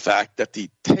 Despite the fact that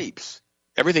the tapes,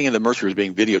 everything in the nursery was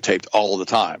being videotaped all of the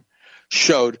time,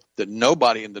 showed that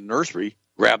nobody in the nursery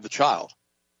grabbed the child.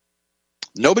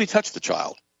 Nobody touched the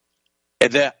child.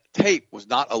 And that tape was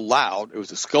not allowed. It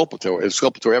was exculpatory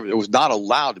evidence. It was not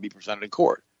allowed to be presented in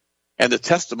court. And the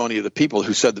testimony of the people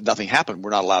who said that nothing happened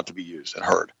were not allowed to be used and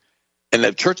heard. And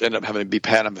the church ended up having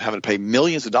to pay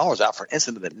millions of dollars out for an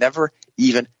incident that never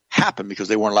even happened because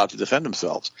they weren't allowed to defend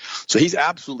themselves. So he's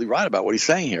absolutely right about what he's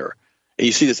saying here. And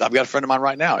you see this. I've got a friend of mine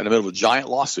right now in the middle of a giant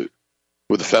lawsuit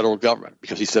with the federal government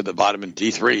because he said that vitamin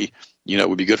D3,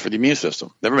 would be good for the immune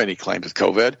system. Never made any claims with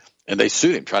COVID, and they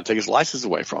sued him, tried to take his license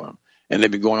away from him. And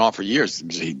they've been going on for years.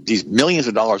 He's millions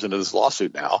of dollars into this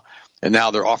lawsuit now, and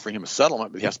now they're offering him a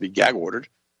settlement, but he has to be gag ordered.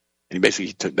 And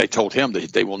they told him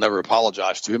that they will never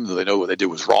apologize to him, that they know what they did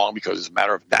was wrong because it's a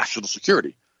matter of national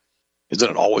security. Isn't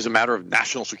it always a matter of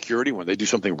national security when they do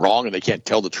something wrong and they can't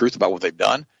tell the truth about what they've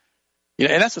done?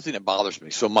 And that's the thing that bothers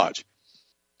me so much.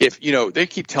 If, they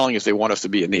keep telling us they want us to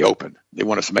be in the open. They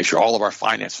want us to make sure all of our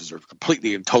finances are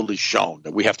completely and totally shown,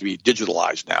 that we have to be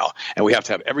digitalized now, and we have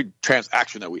to have every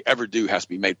transaction that we ever do has to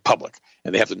be made public,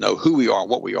 and they have to know who we are and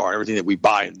what we are and everything that we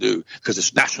buy and do because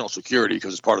it's national security,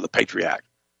 because it's part of the Patriot Act.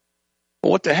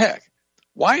 Well, what the heck?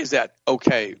 Why is that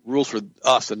okay, rules for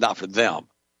us and not for them?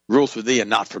 Rules for thee and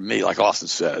not for me, like Austin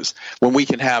says, when we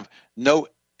can have no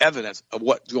evidence of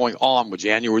what's going on with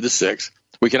January the 6th.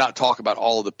 We cannot talk about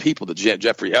all of the people that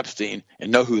Jeffrey Epstein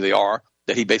and know who they are,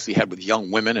 that he basically had with young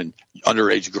women and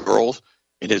underage girls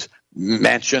in his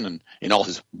mansion and in all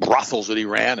his brothels that he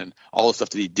ran and all the stuff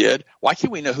that he did. Why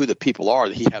can't we know who the people are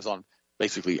that he has on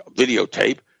basically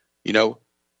videotape,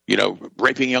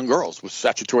 raping young girls with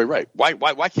statutory rape?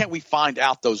 Why can't we find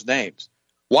out those names?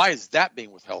 Why is that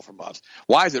being withheld from us?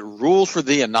 Why is it rules for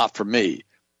thee and not for me?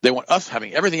 They want us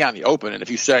having everything out in the open. And if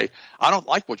you say, I don't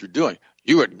like what you're doing,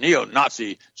 you are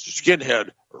neo-Nazi, skinhead,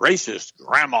 racist,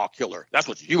 grandma killer. That's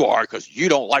what you are because you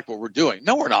don't like what we're doing.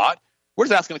 No, we're not. We're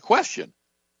just asking a question.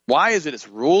 Why is it it's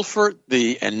rules for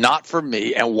thee and not for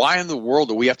me? And why in the world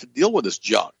do we have to deal with this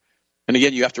junk? And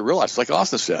again, you have to realize, like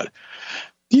Austin said,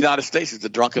 the United States is the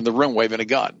drunk in the room waving a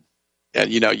gun.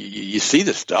 And, you see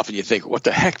this stuff and you think, what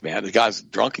the heck, man? The guy's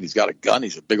drunk and he's got a gun.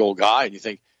 He's a big old guy. And you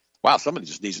think, wow, somebody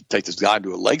just needs to take this guy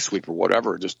into a leg sweep or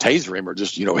whatever, or just taser him or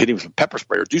just, hit him with some pepper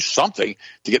spray or do something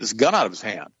to get this gun out of his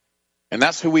hand. And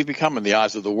that's who we've become in the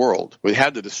eyes of the world. We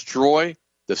had to destroy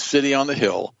the city on the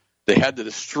hill. They had to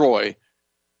destroy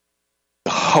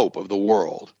the hope of the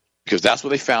world because that's what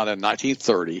they found in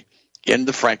 1930 in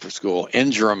the Frankfurt School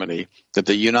in Germany, that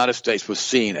the United States was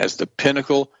seen as the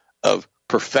pinnacle of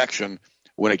perfection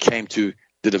when it came to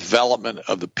the development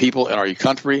of the people in our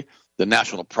country, the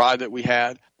national pride that we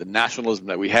had, the nationalism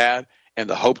that we had, and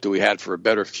the hope that we had for a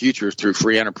better future through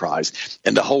free enterprise.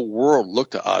 And the whole world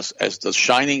looked to us as the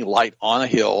shining light on a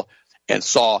hill and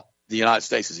saw the United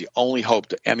States as the only hope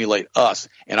to emulate us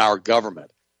and our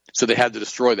government. So they had to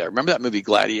destroy that. Remember that movie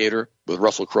Gladiator with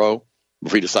Russell Crowe?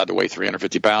 Before he decided to weigh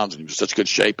 350 pounds, and he was in such good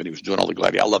shape, and he was doing all the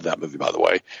gladiator. I love that movie, by the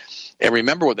way. And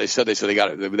remember what they said? They said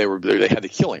they had to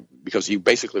kill him because he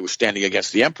basically was standing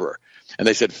against the emperor. And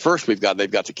they said, first they've got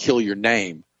to kill your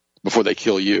name before they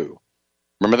kill you.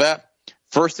 Remember that?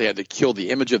 First they had to kill the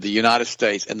image of the United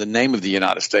States and the name of the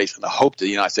United States and the hope that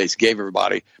the United States gave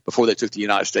everybody before they took the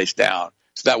United States down.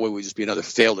 So that way we'd just be another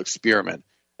failed experiment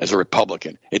as a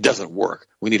Republican. It doesn't work.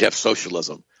 We need to have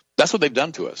socialism. That's what they've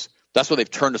done to us. That's why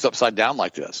they've turned us upside down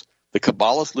like this. The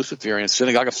Kabbalist, Luciferian,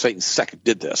 Synagogue of Satan sect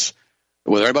did this.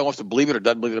 Whether everybody wants to believe it or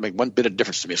doesn't believe it, make one bit of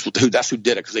difference to me. That's who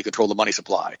did it because they control the money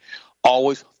supply.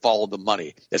 Always follow the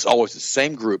money. It's always the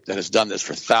same group that has done this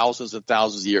for thousands and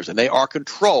thousands of years, and they are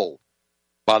controlled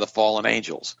by the fallen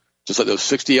angels, just like those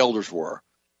 60 elders were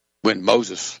when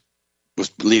Moses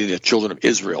was leading the children of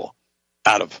Israel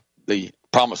out of the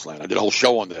promised land. I did a whole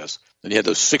show on this. And you had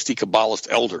those 60 Kabbalist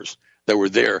elders that were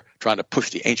there trying to push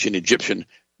the ancient Egyptian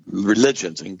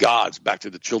religions and gods back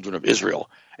to the children of Israel.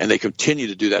 And they continue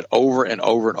to do that over and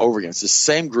over and over again. It's the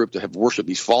same group that have worshipped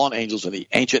these fallen angels and the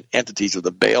ancient entities of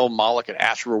the Baal, Moloch, and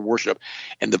Asherah worship.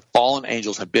 And the fallen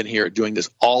angels have been here doing this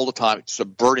all the time,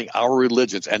 subverting our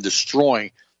religions and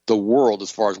destroying the world as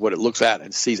far as what it looks at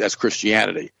and sees as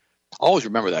Christianity. Always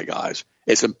remember that, guys.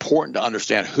 It's important to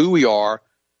understand who we are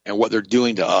and what they're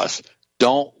doing to us.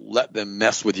 Don't let them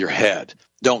mess with your head.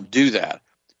 Don't do that.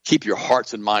 Keep your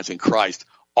hearts and minds in Christ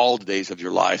all the days of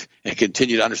your life and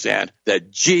continue to understand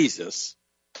that Jesus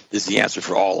is the answer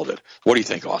for all of it. What do you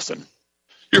think, Austin?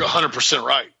 You're 100%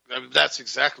 right. I mean, that's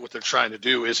exactly what they're trying to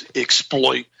do is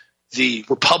exploit the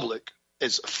Republic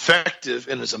as effective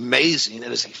and as amazing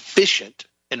and as efficient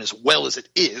and as well as it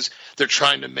is. They're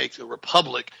trying to make the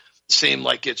Republic seem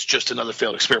like it's just another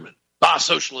failed experiment.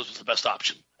 Socialism is the best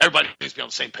option. Everybody needs to be on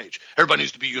the same page. Everybody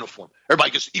needs to be uniform.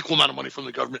 Everybody gets equal amount of money from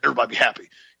the government. Everybody be happy.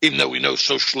 Even though we know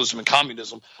socialism and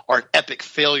communism are an epic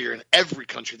failure in every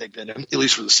country they've been in, at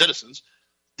least for the citizens.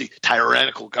 The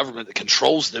tyrannical government that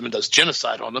controls them and does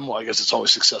genocide on them, well, I guess it's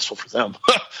always successful for them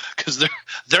because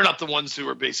they're not the ones who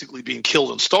are basically being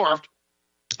killed and starved.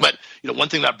 But, one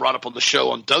thing that I brought up on the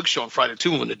show, on Doug's show on Friday,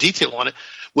 too, and went into detail on it,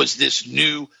 was this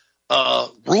new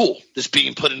rule that's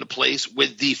being put into place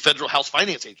with the Federal House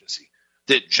Finance Agency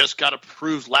that just got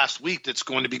approved last week that's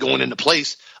going to be going into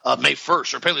place May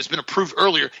 1st. Or apparently it's been approved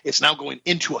earlier. It's now going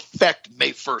into effect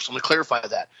May 1st. I'm going to clarify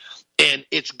that. And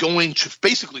it's going to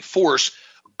basically force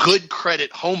good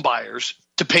credit home buyers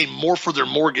to pay more for their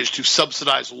mortgage to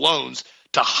subsidize loans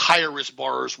to higher risk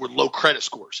borrowers with low credit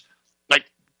scores. Like,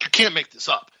 you can't make this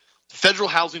up. The Federal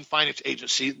Housing Finance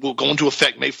Agency will go into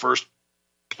effect May 1st.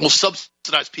 Will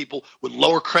subsidize people with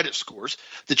lower credit scores.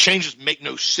 The changes make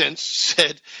no sense,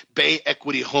 said Bay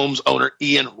Equity Homes owner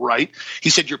Ian Wright. He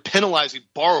said you're penalizing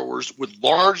borrowers with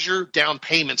larger down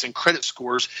payments and credit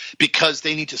scores because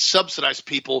they need to subsidize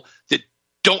people that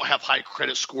don't have high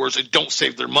credit scores and don't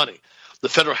save their money. The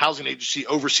Federal Housing Agency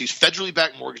oversees federally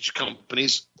backed mortgage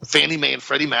companies, Fannie Mae and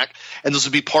Freddie Mac, and this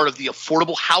will be part of the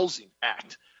Affordable Housing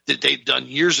Act that they've done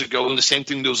years ago, and the same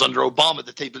thing that was under Obama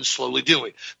that they've been slowly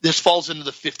doing. This falls into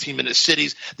the 15-minute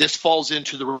cities. This falls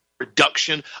into the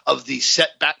reduction of the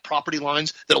setback property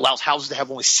lines that allows houses to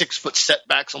have only 6-foot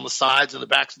setbacks on the sides and the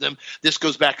backs of them. This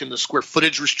goes back into square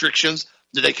footage restrictions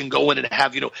that they can go in and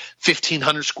have,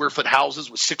 1,500 square foot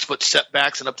houses with 6-foot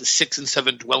setbacks and up to 6 and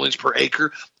 7 dwellings per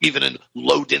acre, even in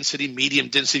low density, medium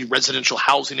density residential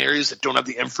housing areas that don't have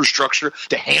the infrastructure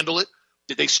to handle it.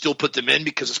 Did they still put them in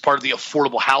because it's part of the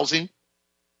affordable housing?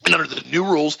 And under the new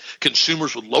rules,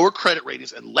 consumers with lower credit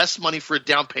ratings and less money for a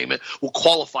down payment will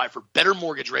qualify for better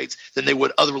mortgage rates than they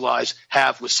would otherwise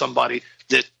have with somebody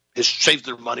that has saved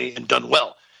their money and done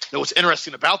well. Now, what's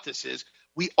interesting about this is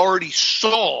we already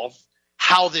saw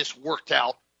how this worked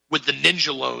out with the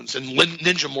ninja loans and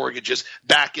ninja mortgages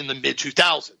back in the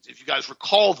mid-2000s. If you guys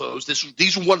recall those,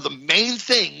 these were one of the main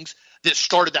things that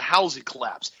started the housing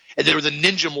collapse. And they were the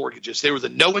ninja mortgages. They were the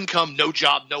no income, no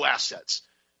job, no assets.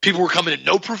 People were coming in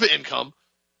no proof of income,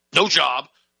 no job,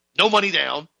 no money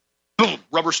down, boom,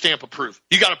 rubber stamp approved.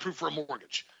 You got approved for a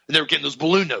mortgage. And they were getting those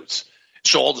balloon notes.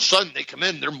 So all of a sudden they come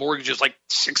in, their mortgage is like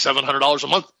 $600-700 a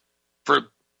month for a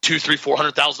 $200,000,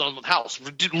 $300,000, $400,000 a month house.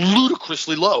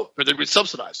 Ludicrously low. They're being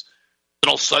subsidized. And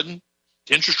all of a sudden,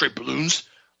 the interest rate balloons,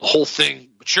 the whole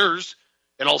thing matures,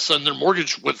 and all of a sudden their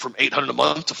mortgage went from $800 a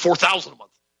month to $4,000 a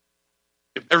month.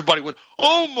 Everybody went,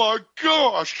 oh my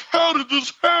gosh, how did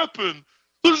this happen?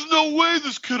 There's no way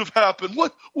this could have happened.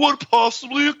 What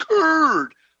possibly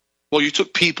occurred? Well, you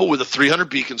took people with a 300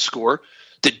 beacon score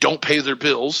that don't pay their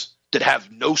bills, that have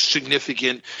no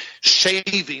significant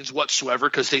savings whatsoever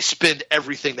because they spend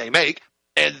everything they make,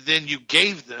 and then you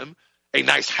gave them a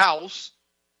nice house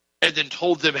and then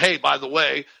told them, hey, by the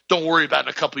way, don't worry about it. In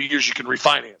a couple of years you can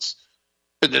refinance.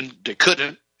 And then they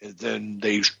couldn't, and then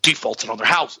they defaulted on their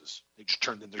houses. They just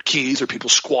turned in their keys, or people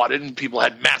squatted, and people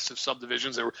had massive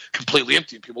subdivisions that were completely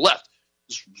empty, and people left.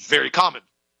 It's very common.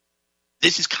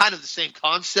 This is kind of the same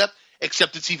concept,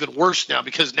 except it's even worse now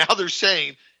because now they're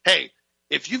saying, hey,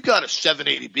 if you've got a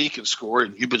 780 beacon score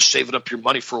and you've been saving up your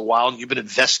money for a while and you've been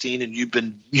investing and you've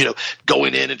been,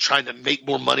 going in and trying to make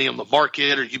more money on the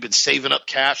market, or you've been saving up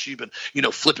cash, you've been,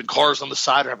 flipping cars on the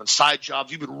side or having side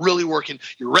jobs, you've been really working,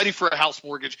 you're ready for a house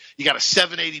mortgage, you got a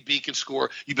 780 beacon score,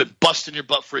 you've been busting your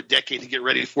butt for a decade to get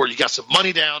ready for it, you got some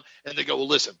money down, and they go, well,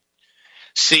 listen,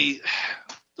 see,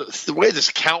 the way this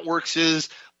account works is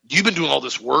you've been doing all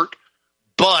this work,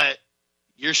 but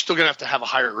you're still going to have a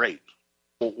higher rate.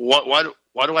 Why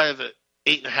do I have an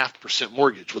 8.5%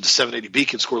 mortgage with a 780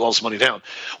 beacon score with all this money down?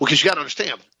 Well, because you got to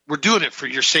understand, we're doing it for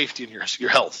your safety and your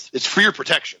health. It's for your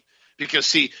protection. Because,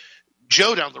 see,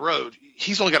 Joe down the road,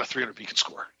 he's only got a 300 beacon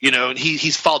score, and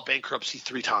he's filed bankruptcy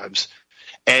 3 times,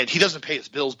 and he doesn't pay his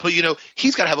bills. But,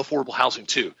 he's got to have affordable housing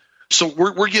too. So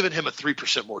we're giving him a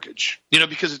 3% mortgage,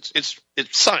 because it's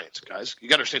science, guys. You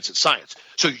got to understand it's science.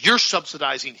 So you're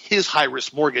subsidizing his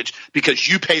high-risk mortgage because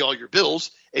you pay all your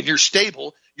bills and you're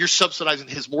stable. You're subsidizing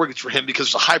his mortgage for him because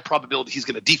there's a high probability he's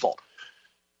going to default.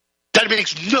 That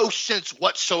makes no sense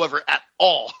whatsoever at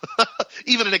all.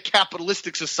 Even in a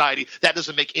capitalistic society, that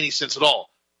doesn't make any sense at all.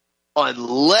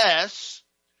 Unless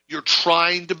you're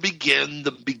trying to begin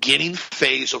the beginning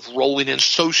phase of rolling in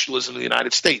socialism in the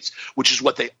United States, which is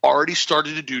what they already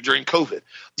started to do during COVID.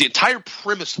 The entire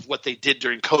premise of what they did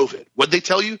during COVID, what they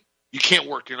tell you? You can't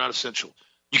work. You're not essential.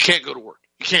 You can't go to work.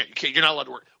 You can't. You're not allowed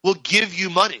to work. We'll give you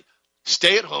money.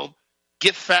 Stay at home.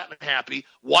 Get fat and happy.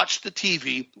 Watch the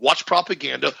TV. Watch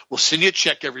propaganda. We'll send you a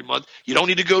check every month. You don't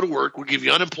need to go to work. We'll give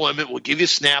you unemployment. We'll give you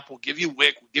SNAP. We'll give you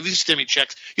WIC. We'll give you STEMI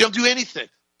checks. You don't do anything.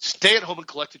 Stay at home and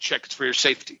collect a check. It's for your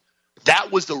safety.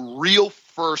 That was the real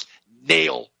first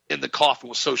nail in the coffin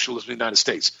with socialism in the United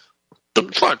States.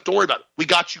 Don't worry about it. We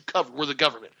got you covered. We're the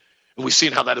government. And we've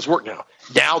seen how that has worked now.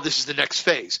 Now this is the next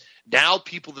phase. Now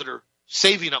people that are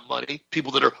saving up money,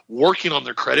 people that are working on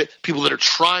their credit, people that are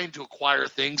trying to acquire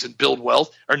things and build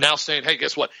wealth are now saying, hey,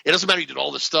 guess what? It doesn't matter you did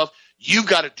all this stuff. You've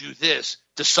got to do this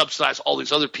to subsidize all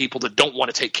these other people that don't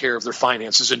want to take care of their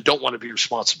finances and don't want to be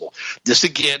responsible. This,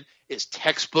 again, is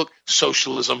textbook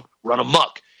socialism run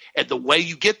amok. And the way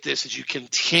you get this is you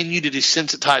continue to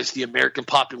desensitize the American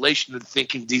population into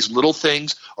thinking these little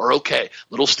things are okay.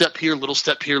 Little step here, little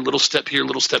step here, little step here,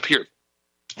 little step here.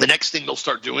 The next thing they'll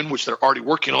start doing, which they're already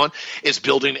working on, is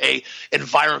building a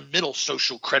environmental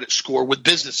social credit score with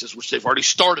businesses, which they've already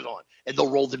started on. And they'll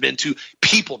roll them into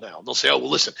people now. And they'll say, oh, well,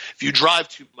 listen, if you drive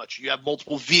too much, you have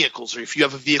multiple vehicles, or if you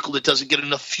have a vehicle that doesn't get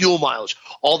enough fuel mileage,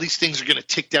 all these things are going to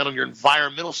tick down on your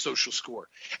environmental social score.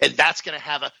 And that's going to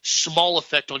have a small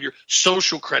effect on your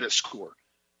social credit score.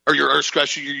 Or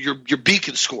your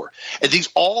beacon score. And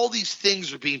all these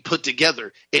things are being put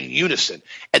together in unison.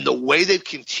 And the way they've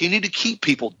continued to keep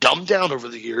people dumbed down over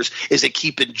the years is they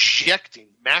keep injecting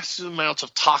massive amounts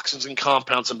of toxins and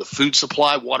compounds in the food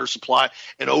supply, water supply,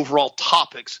 and overall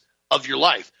topics of your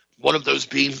life. One of those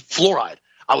being fluoride.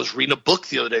 I was reading a book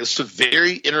the other day. It's a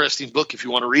very interesting book if you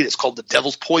want to read it. It's called The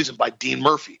Devil's Poison by Dean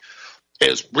Murphy.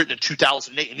 It was written in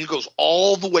 2008, and it goes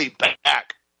all the way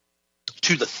back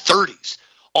to the 30s.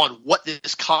 On what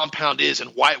this compound is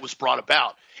and why it was brought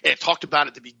about. And it talked about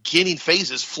at the beginning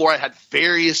phases, fluoride had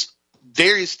various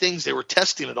things they were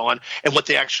testing it on and what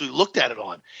they actually looked at it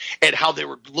on and how they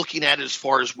were looking at it as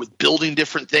far as with building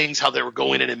different things, how they were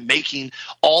going in and making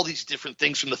all these different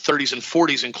things from the 30s and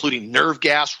 40s, including nerve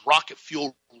gas, rocket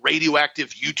fuel,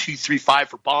 radioactive U-235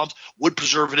 for bombs, wood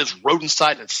preservatives,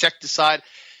 rodenticide, insecticide.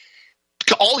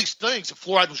 All these things that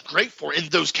fluoride was great for in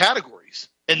those categories.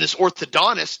 And this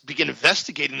orthodontist began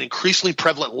investigating increasingly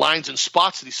prevalent lines and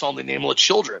spots that he saw in the enamel of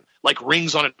children, like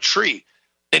rings on a tree.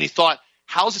 And he thought,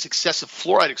 how is this excessive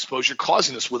fluoride exposure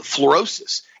causing this with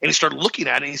fluorosis? And he started looking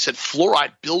at it, and he said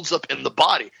fluoride builds up in the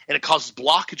body, and it causes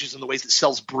blockages in the ways that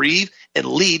cells breathe and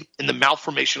lead in the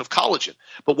malformation of collagen.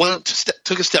 But when it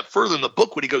took a step further in the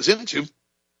book, what he goes into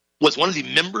was one of the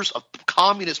members of the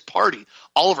Communist Party,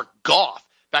 Oliver Goff,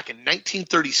 back in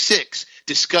 1936,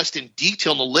 discussed in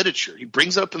detail in the literature. He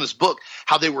brings up in this book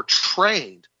how they were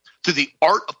trained through the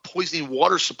art of poisoning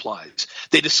water supplies.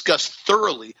 They discussed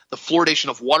thoroughly the fluoridation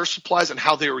of water supplies and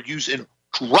how they were used in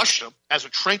Russia as a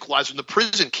tranquilizer in the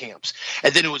prison camps.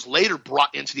 And then it was later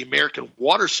brought into the American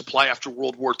water supply after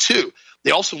World War II.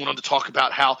 They also went on to talk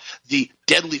about how the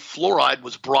deadly fluoride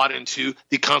was brought into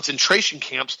the concentration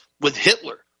camps with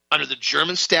Hitler. Under the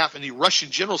German staff and the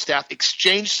Russian general staff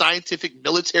exchanged scientific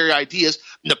military ideas,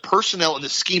 and the personnel in the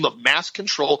scheme of mass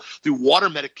control through water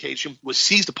medication was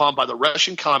seized upon by the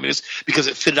Russian communists because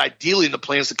it fitted ideally in the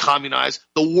plans to communize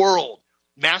the world.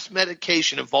 Mass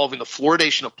medication involving the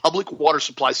fluoridation of public water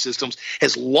supply systems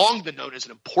has long been known as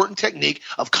an important technique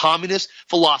of communist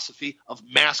philosophy of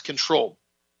mass control.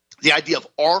 The idea of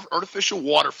artificial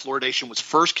water fluoridation was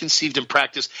first conceived and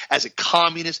practiced as a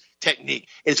communist technique.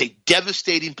 It is a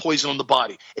devastating poison on the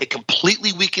body. It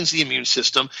completely weakens the immune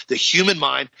system, the human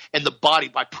mind, and the body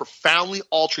by profoundly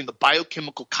altering the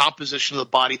biochemical composition of the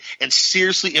body and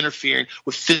seriously interfering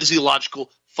with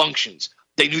physiological functions.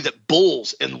 They knew that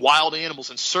bulls and wild animals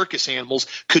and circus animals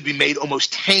could be made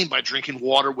almost tame by drinking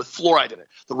water with fluoride in it.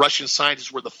 The Russian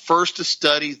scientists were the first to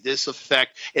study this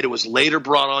effect, and it was later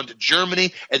brought on to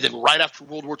Germany, and then right after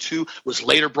World War II was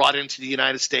later brought into the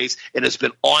United States and has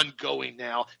been ongoing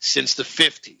now since the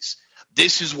 50s.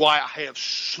 This is why I have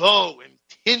so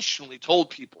intentionally told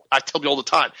people, I tell people all the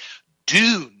time,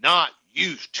 do not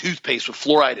use toothpaste with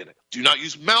fluoride in it. Do not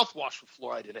use mouthwash with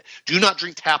fluoride in it. Do not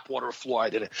drink tap water with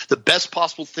fluoride in it. The best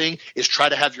possible thing is try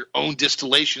to have your own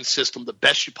distillation system the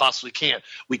best you possibly can.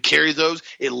 We carry those.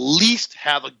 At least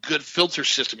have a good filter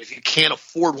system if you can't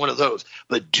afford one of those.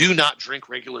 But do not drink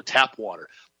regular tap water.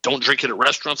 Don't drink it at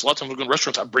restaurants. A lot of times we go to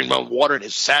restaurants, I bring my own water, and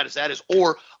as sad as that is,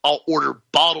 or I'll order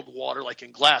bottled water like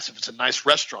in glass if it's a nice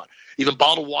restaurant. Even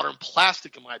bottled water in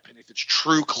plastic, in my opinion, if it's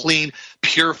true, clean,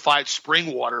 purified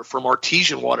spring water from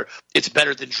artesian water, it's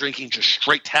better than drinking just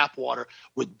straight tap water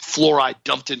with fluoride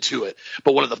dumped into it.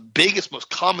 But one of the biggest,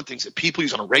 most common things that people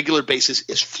use on a regular basis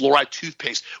is fluoride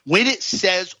toothpaste. When it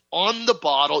says on the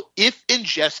bottle, if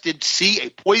ingested, see a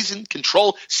poison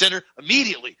control center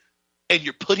immediately, and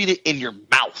you're putting it in your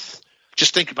mouth.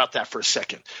 Just think about that for a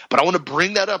second. But I want to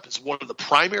bring that up as one of the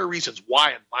primary reasons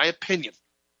why, in my opinion,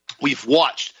 we've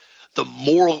watched the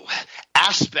moral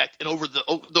aspect and over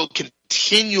the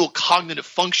continual cognitive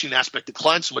functioning aspect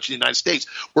decline so much in the United States,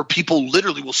 where people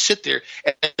literally will sit there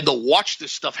and they'll watch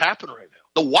this stuff happen right now.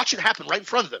 They'll watch it happen right in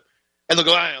front of them. And they'll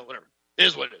go, whatever. It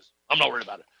is what it is. I'm not worried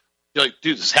about it. You're like,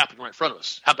 dude, this is happening right in front of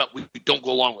us. How about we don't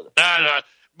go along with it?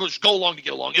 just go along to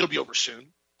get along. It'll be over soon.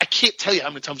 I can't tell you how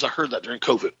many times I heard that during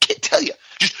COVID. Can't tell you.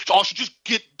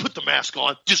 Put the mask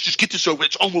on. Just get this over.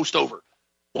 It's almost over.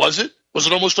 Was it? Was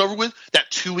it almost over with?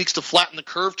 That 2 weeks to flatten the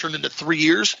curve turned into 3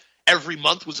 years. Every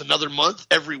month was another month.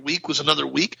 Every week was another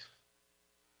week.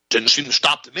 Didn't seem to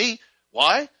stop to me.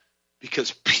 Why?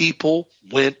 Because people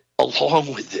went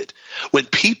along with it. When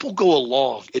people go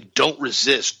along and don't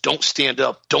resist, don't stand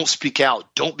up, don't speak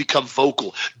out, don't become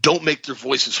vocal, don't make their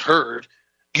voices heard,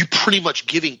 you're pretty much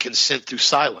giving consent through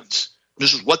silence.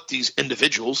 This is what these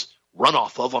individuals run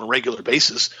off of on a regular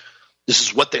basis. This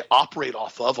is what they operate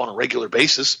off of on a regular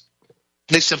basis.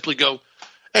 They simply go,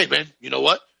 hey, man, you know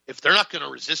what? If they're not going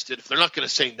to resist it, if they're not going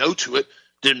to say no to it,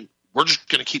 then we're just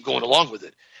going to keep going along with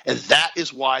it. And that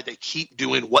is why they keep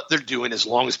doing what they're doing as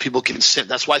long as people consent.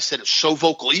 That's why I said it's so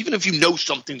vocal. Even if you know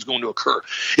something's going to occur,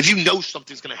 if you know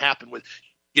something's going to happen with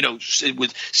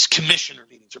commissioner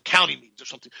meetings or county meetings or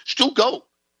something, still go.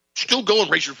 Still go and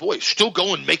raise your voice. Still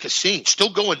go and make a scene.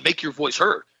 Still go and make your voice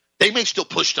heard. They may still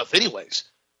push stuff anyways,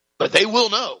 but they will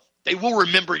know. They will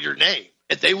remember your name,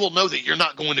 and they will know that you're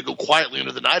not going to go quietly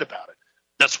into the night about it.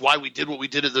 That's why we did what we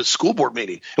did at the school board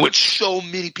meeting. And we had so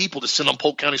many people to send on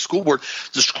Polk County School Board.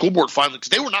 The school board finally, because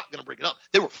they were not going to bring it up.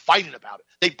 They were fighting about it.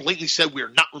 They blatantly said we are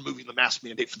not removing the mask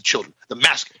mandate for the children. The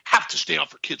mask have to stay on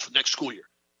for kids for next school year.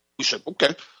 We said,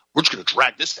 okay, we're just going to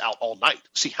drag this out all night.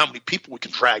 See how many people we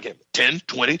can drag in. 10,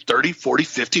 20, 30, 40,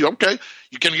 50. Okay,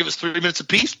 you're going to give us 3 minutes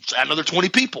apiece. Let's add another 20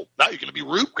 people. Now you're going to be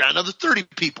rude. Add another 30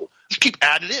 people. Just keep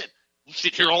adding in. We'll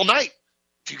sit here all night.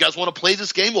 If you guys want to play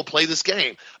this game, we'll play this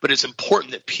game. But it's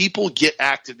important that people get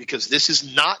active because this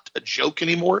is not a joke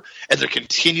anymore, and they're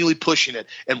continually pushing it.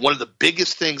 And one of the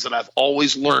biggest things that I've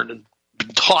always learned and been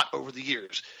taught over the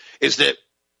years is that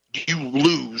you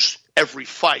lose every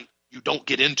fight you don't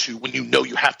get into when you know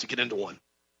you have to get into one.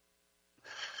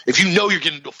 If you know you're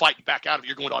getting into a fight, you back out of it,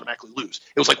 you're going to automatically lose.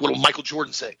 It was like what Michael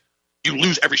Jordan say. You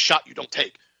lose every shot you don't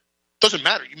take. Doesn't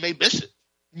matter. You may miss it.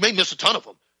 You may miss a ton of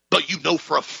them. But you know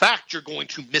for a fact you're going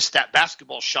to miss that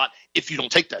basketball shot if you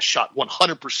don't take that shot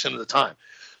 100% of the time.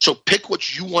 So pick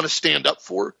what you want to stand up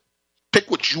for. Pick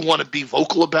what you want to be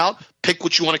vocal about. Pick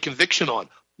what you want a conviction on.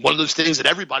 One of those things that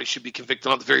everybody should be convicted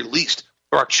on at the very least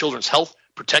are our children's health,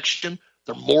 protection,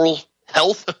 their moral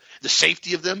health, the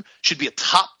safety of them should be a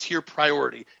top-tier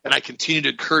priority. And I continue to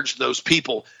encourage those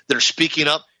people that are speaking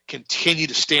up, continue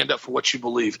to stand up for what you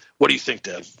believe. What do you think,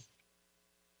 Deb?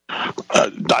 I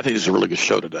think this is a really good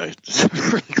show today. It's a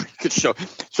really good show.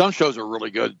 Some shows are really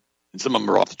good, and some of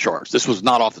them are off the charts. This was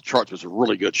not off the charts. It was a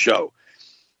really good show.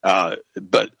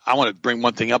 But I want to bring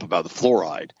one thing up about the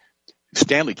fluoride.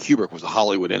 Stanley Kubrick was a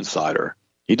Hollywood insider.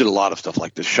 He did a lot of stuff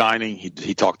like The Shining.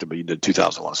 He talked about, he did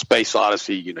 2001: Space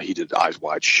Odyssey. He did Eyes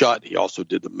Wide Shut. He also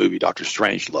did the movie Dr.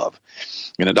 Strangelove.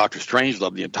 And in Dr.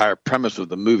 Strangelove, the entire premise of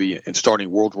the movie, and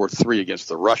starting World War III against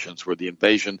the Russians, where the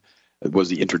invasion was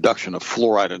the introduction of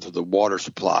fluoride into the water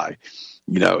supply.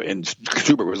 And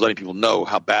Kubrick was letting people know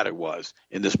how bad it was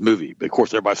in this movie. But of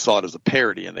course, everybody saw it as a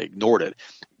parody and they ignored it.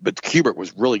 But Kubrick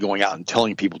was really going out and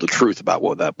telling people the truth about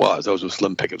what that was. That was with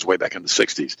Slim Pickens way back in the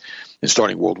 60s and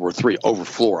starting World War III over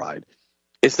fluoride.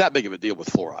 It's that big of a deal with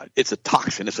fluoride. It's a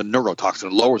toxin. It's a neurotoxin.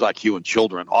 It lowers IQ in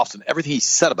children. Austin, everything he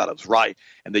said about it was right.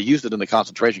 And they used it in the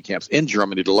concentration camps in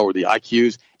Germany to lower the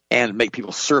IQs and make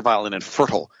people servile and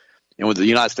infertile. And when the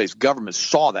United States government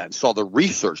saw that and saw the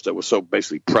research that was so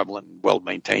basically prevalent and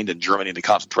well-maintained in Germany in the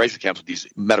concentration camps with these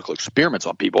medical experiments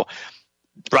on people,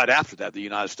 right after that, the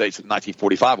United States in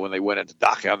 1945, when they went into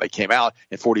Dachau, they came out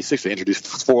in 46, they introduced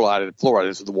fluoride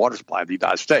into the water supply of the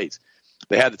United States.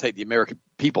 They had to take the American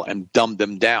people and dumb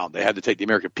them down. They had to take the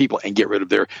American people and get rid of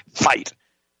their fight.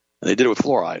 And they did it with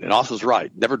fluoride. And Austin's right.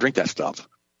 Never drink that stuff.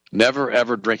 Never,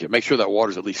 ever drink it. Make sure that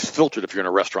water is at least filtered if you're in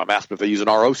a restaurant. Ask them if they use an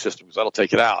RO system, because that'll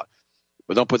take it out.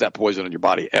 But don't put that poison in your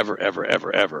body ever, ever,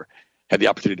 ever, ever. Had the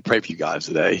opportunity to pray for you guys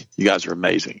today. You guys are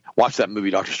amazing. Watch that movie,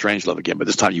 Dr. Strangelove, again, but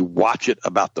this time you watch it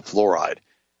about the fluoride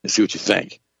and see what you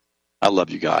think. I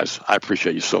love you guys. I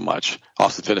appreciate you so much.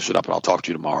 Austin, finish it up, and I'll talk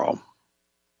to you tomorrow.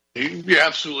 You're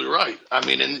absolutely right. I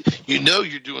mean, and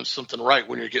you're doing something right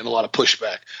when you're getting a lot of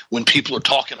pushback, when people are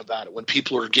talking about it, when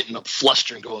people are getting up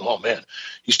flustered and going, oh, man,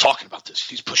 he's talking about this.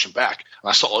 He's pushing back. And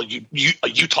I saw a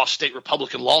Utah State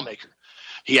Republican lawmaker.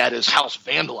 He had his house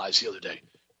vandalized the other day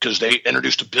because they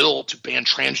introduced a bill to ban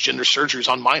transgender surgeries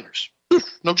on minors.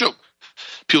 No joke.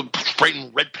 People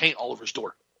spraying red paint all over his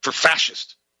door for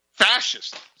fascist.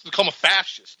 Fascist. They call him a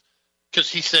fascist because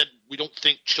he said we don't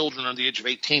think children under the age of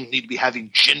 18 need to be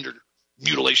having gender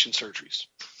mutilation surgeries.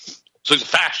 So he's a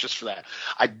fascist for that.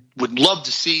 I would love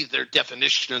to see their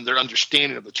definition and their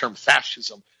understanding of the term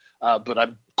fascism, but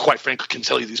I quite frankly can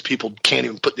tell you these people can't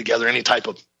even put together any type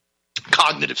of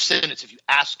cognitive sentence. If you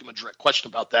ask them a direct question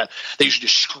about that, they usually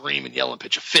just scream and yell and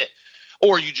pitch a fit.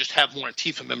 Or you just have more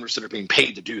Antifa members that are being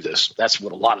paid to do this. That's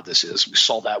what a lot of this is. We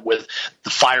saw that with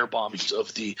the fire bombings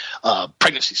of the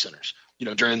pregnancy centers,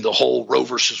 during the whole Roe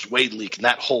versus Wade leak and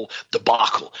that whole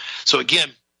debacle. So again,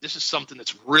 this is something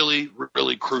that's really,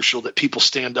 really crucial that people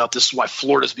stand up. This is why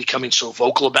Florida is becoming so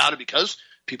vocal about it, because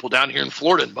people down here in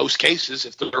Florida, in most cases,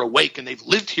 if they're awake and they've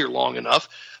lived here long enough,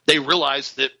 they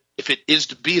realize that if it is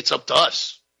to be, it's up to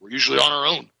us. We're usually on our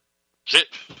own.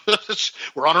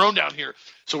 We're on our own down here.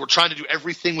 So we're trying to do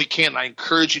everything we can. I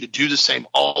encourage you to do the same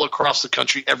all across the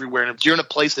country, everywhere. And if you're in a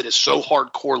place that is so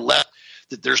hardcore left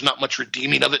that there's not much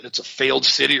redeeming of it and it's a failed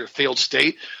city or failed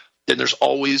state, then there's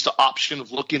always the option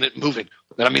of looking at moving.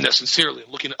 And I mean that sincerely,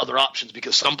 looking at other options,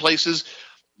 because some places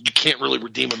you can't really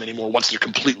redeem them anymore once they're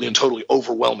completely and totally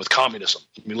overwhelmed with communism.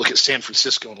 I mean, look at San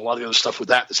Francisco and a lot of the other stuff with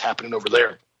that's happening over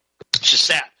there. It's just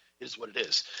sad. It is what it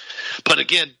is. But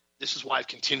again, this is why I've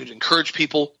continued to encourage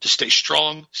people to stay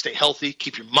strong, stay healthy,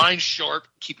 keep your mind sharp,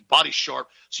 keep your body sharp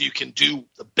so you can do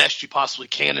the best you possibly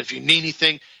can. And if you need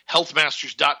anything,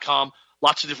 healthmasters.com.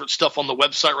 Lots of different stuff on the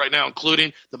website right now,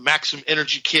 including the Maximum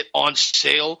Energy Kit on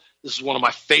sale. This is one of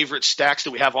my favorite stacks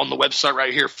that we have on the website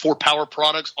right here. 4 power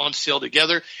products on sale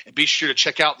together. And be sure to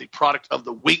check out the product of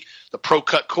the week, the Pro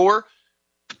Cut Core,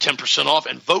 10% off,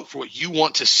 and vote for what you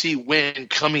want to see win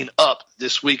coming up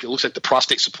this week. It looks like the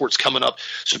prostate support's coming up.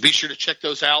 So be sure to check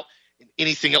those out. And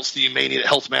anything else that you may need at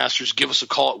Health Masters, give us a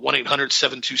call at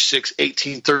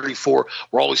 1-800-726-1834.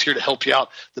 We're always here to help you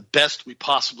out the best we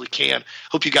possibly can.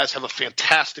 Hope you guys have a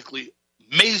fantastically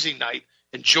amazing night.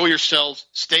 Enjoy yourselves.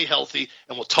 Stay healthy.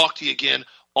 And we'll talk to you again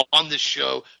on this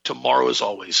show tomorrow as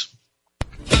always.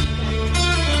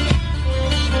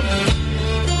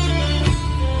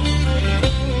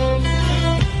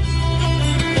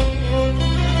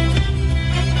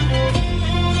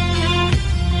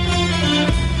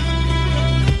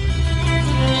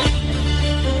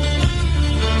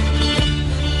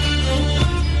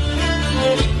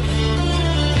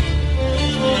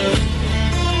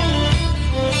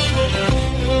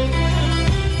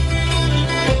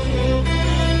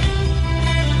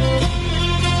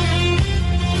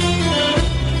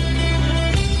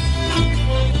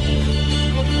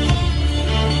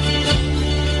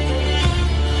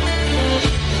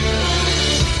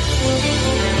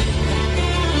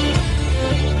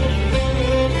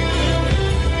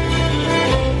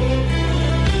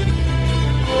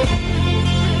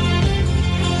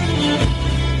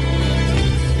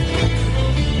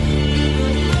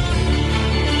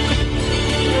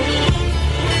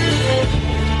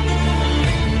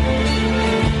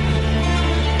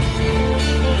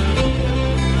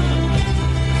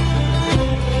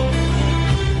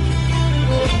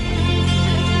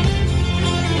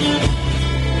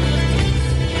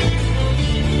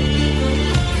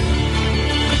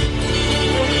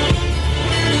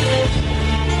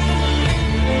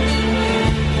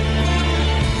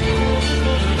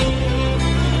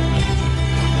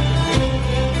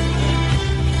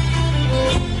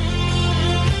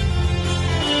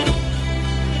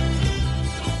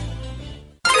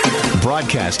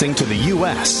 Broadcasting to the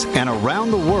U.S. and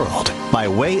around the world by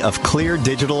way of clear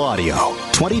digital audio,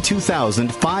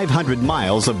 22,500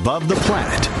 miles above the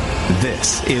planet.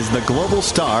 This is the Global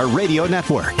Star Radio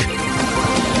Network.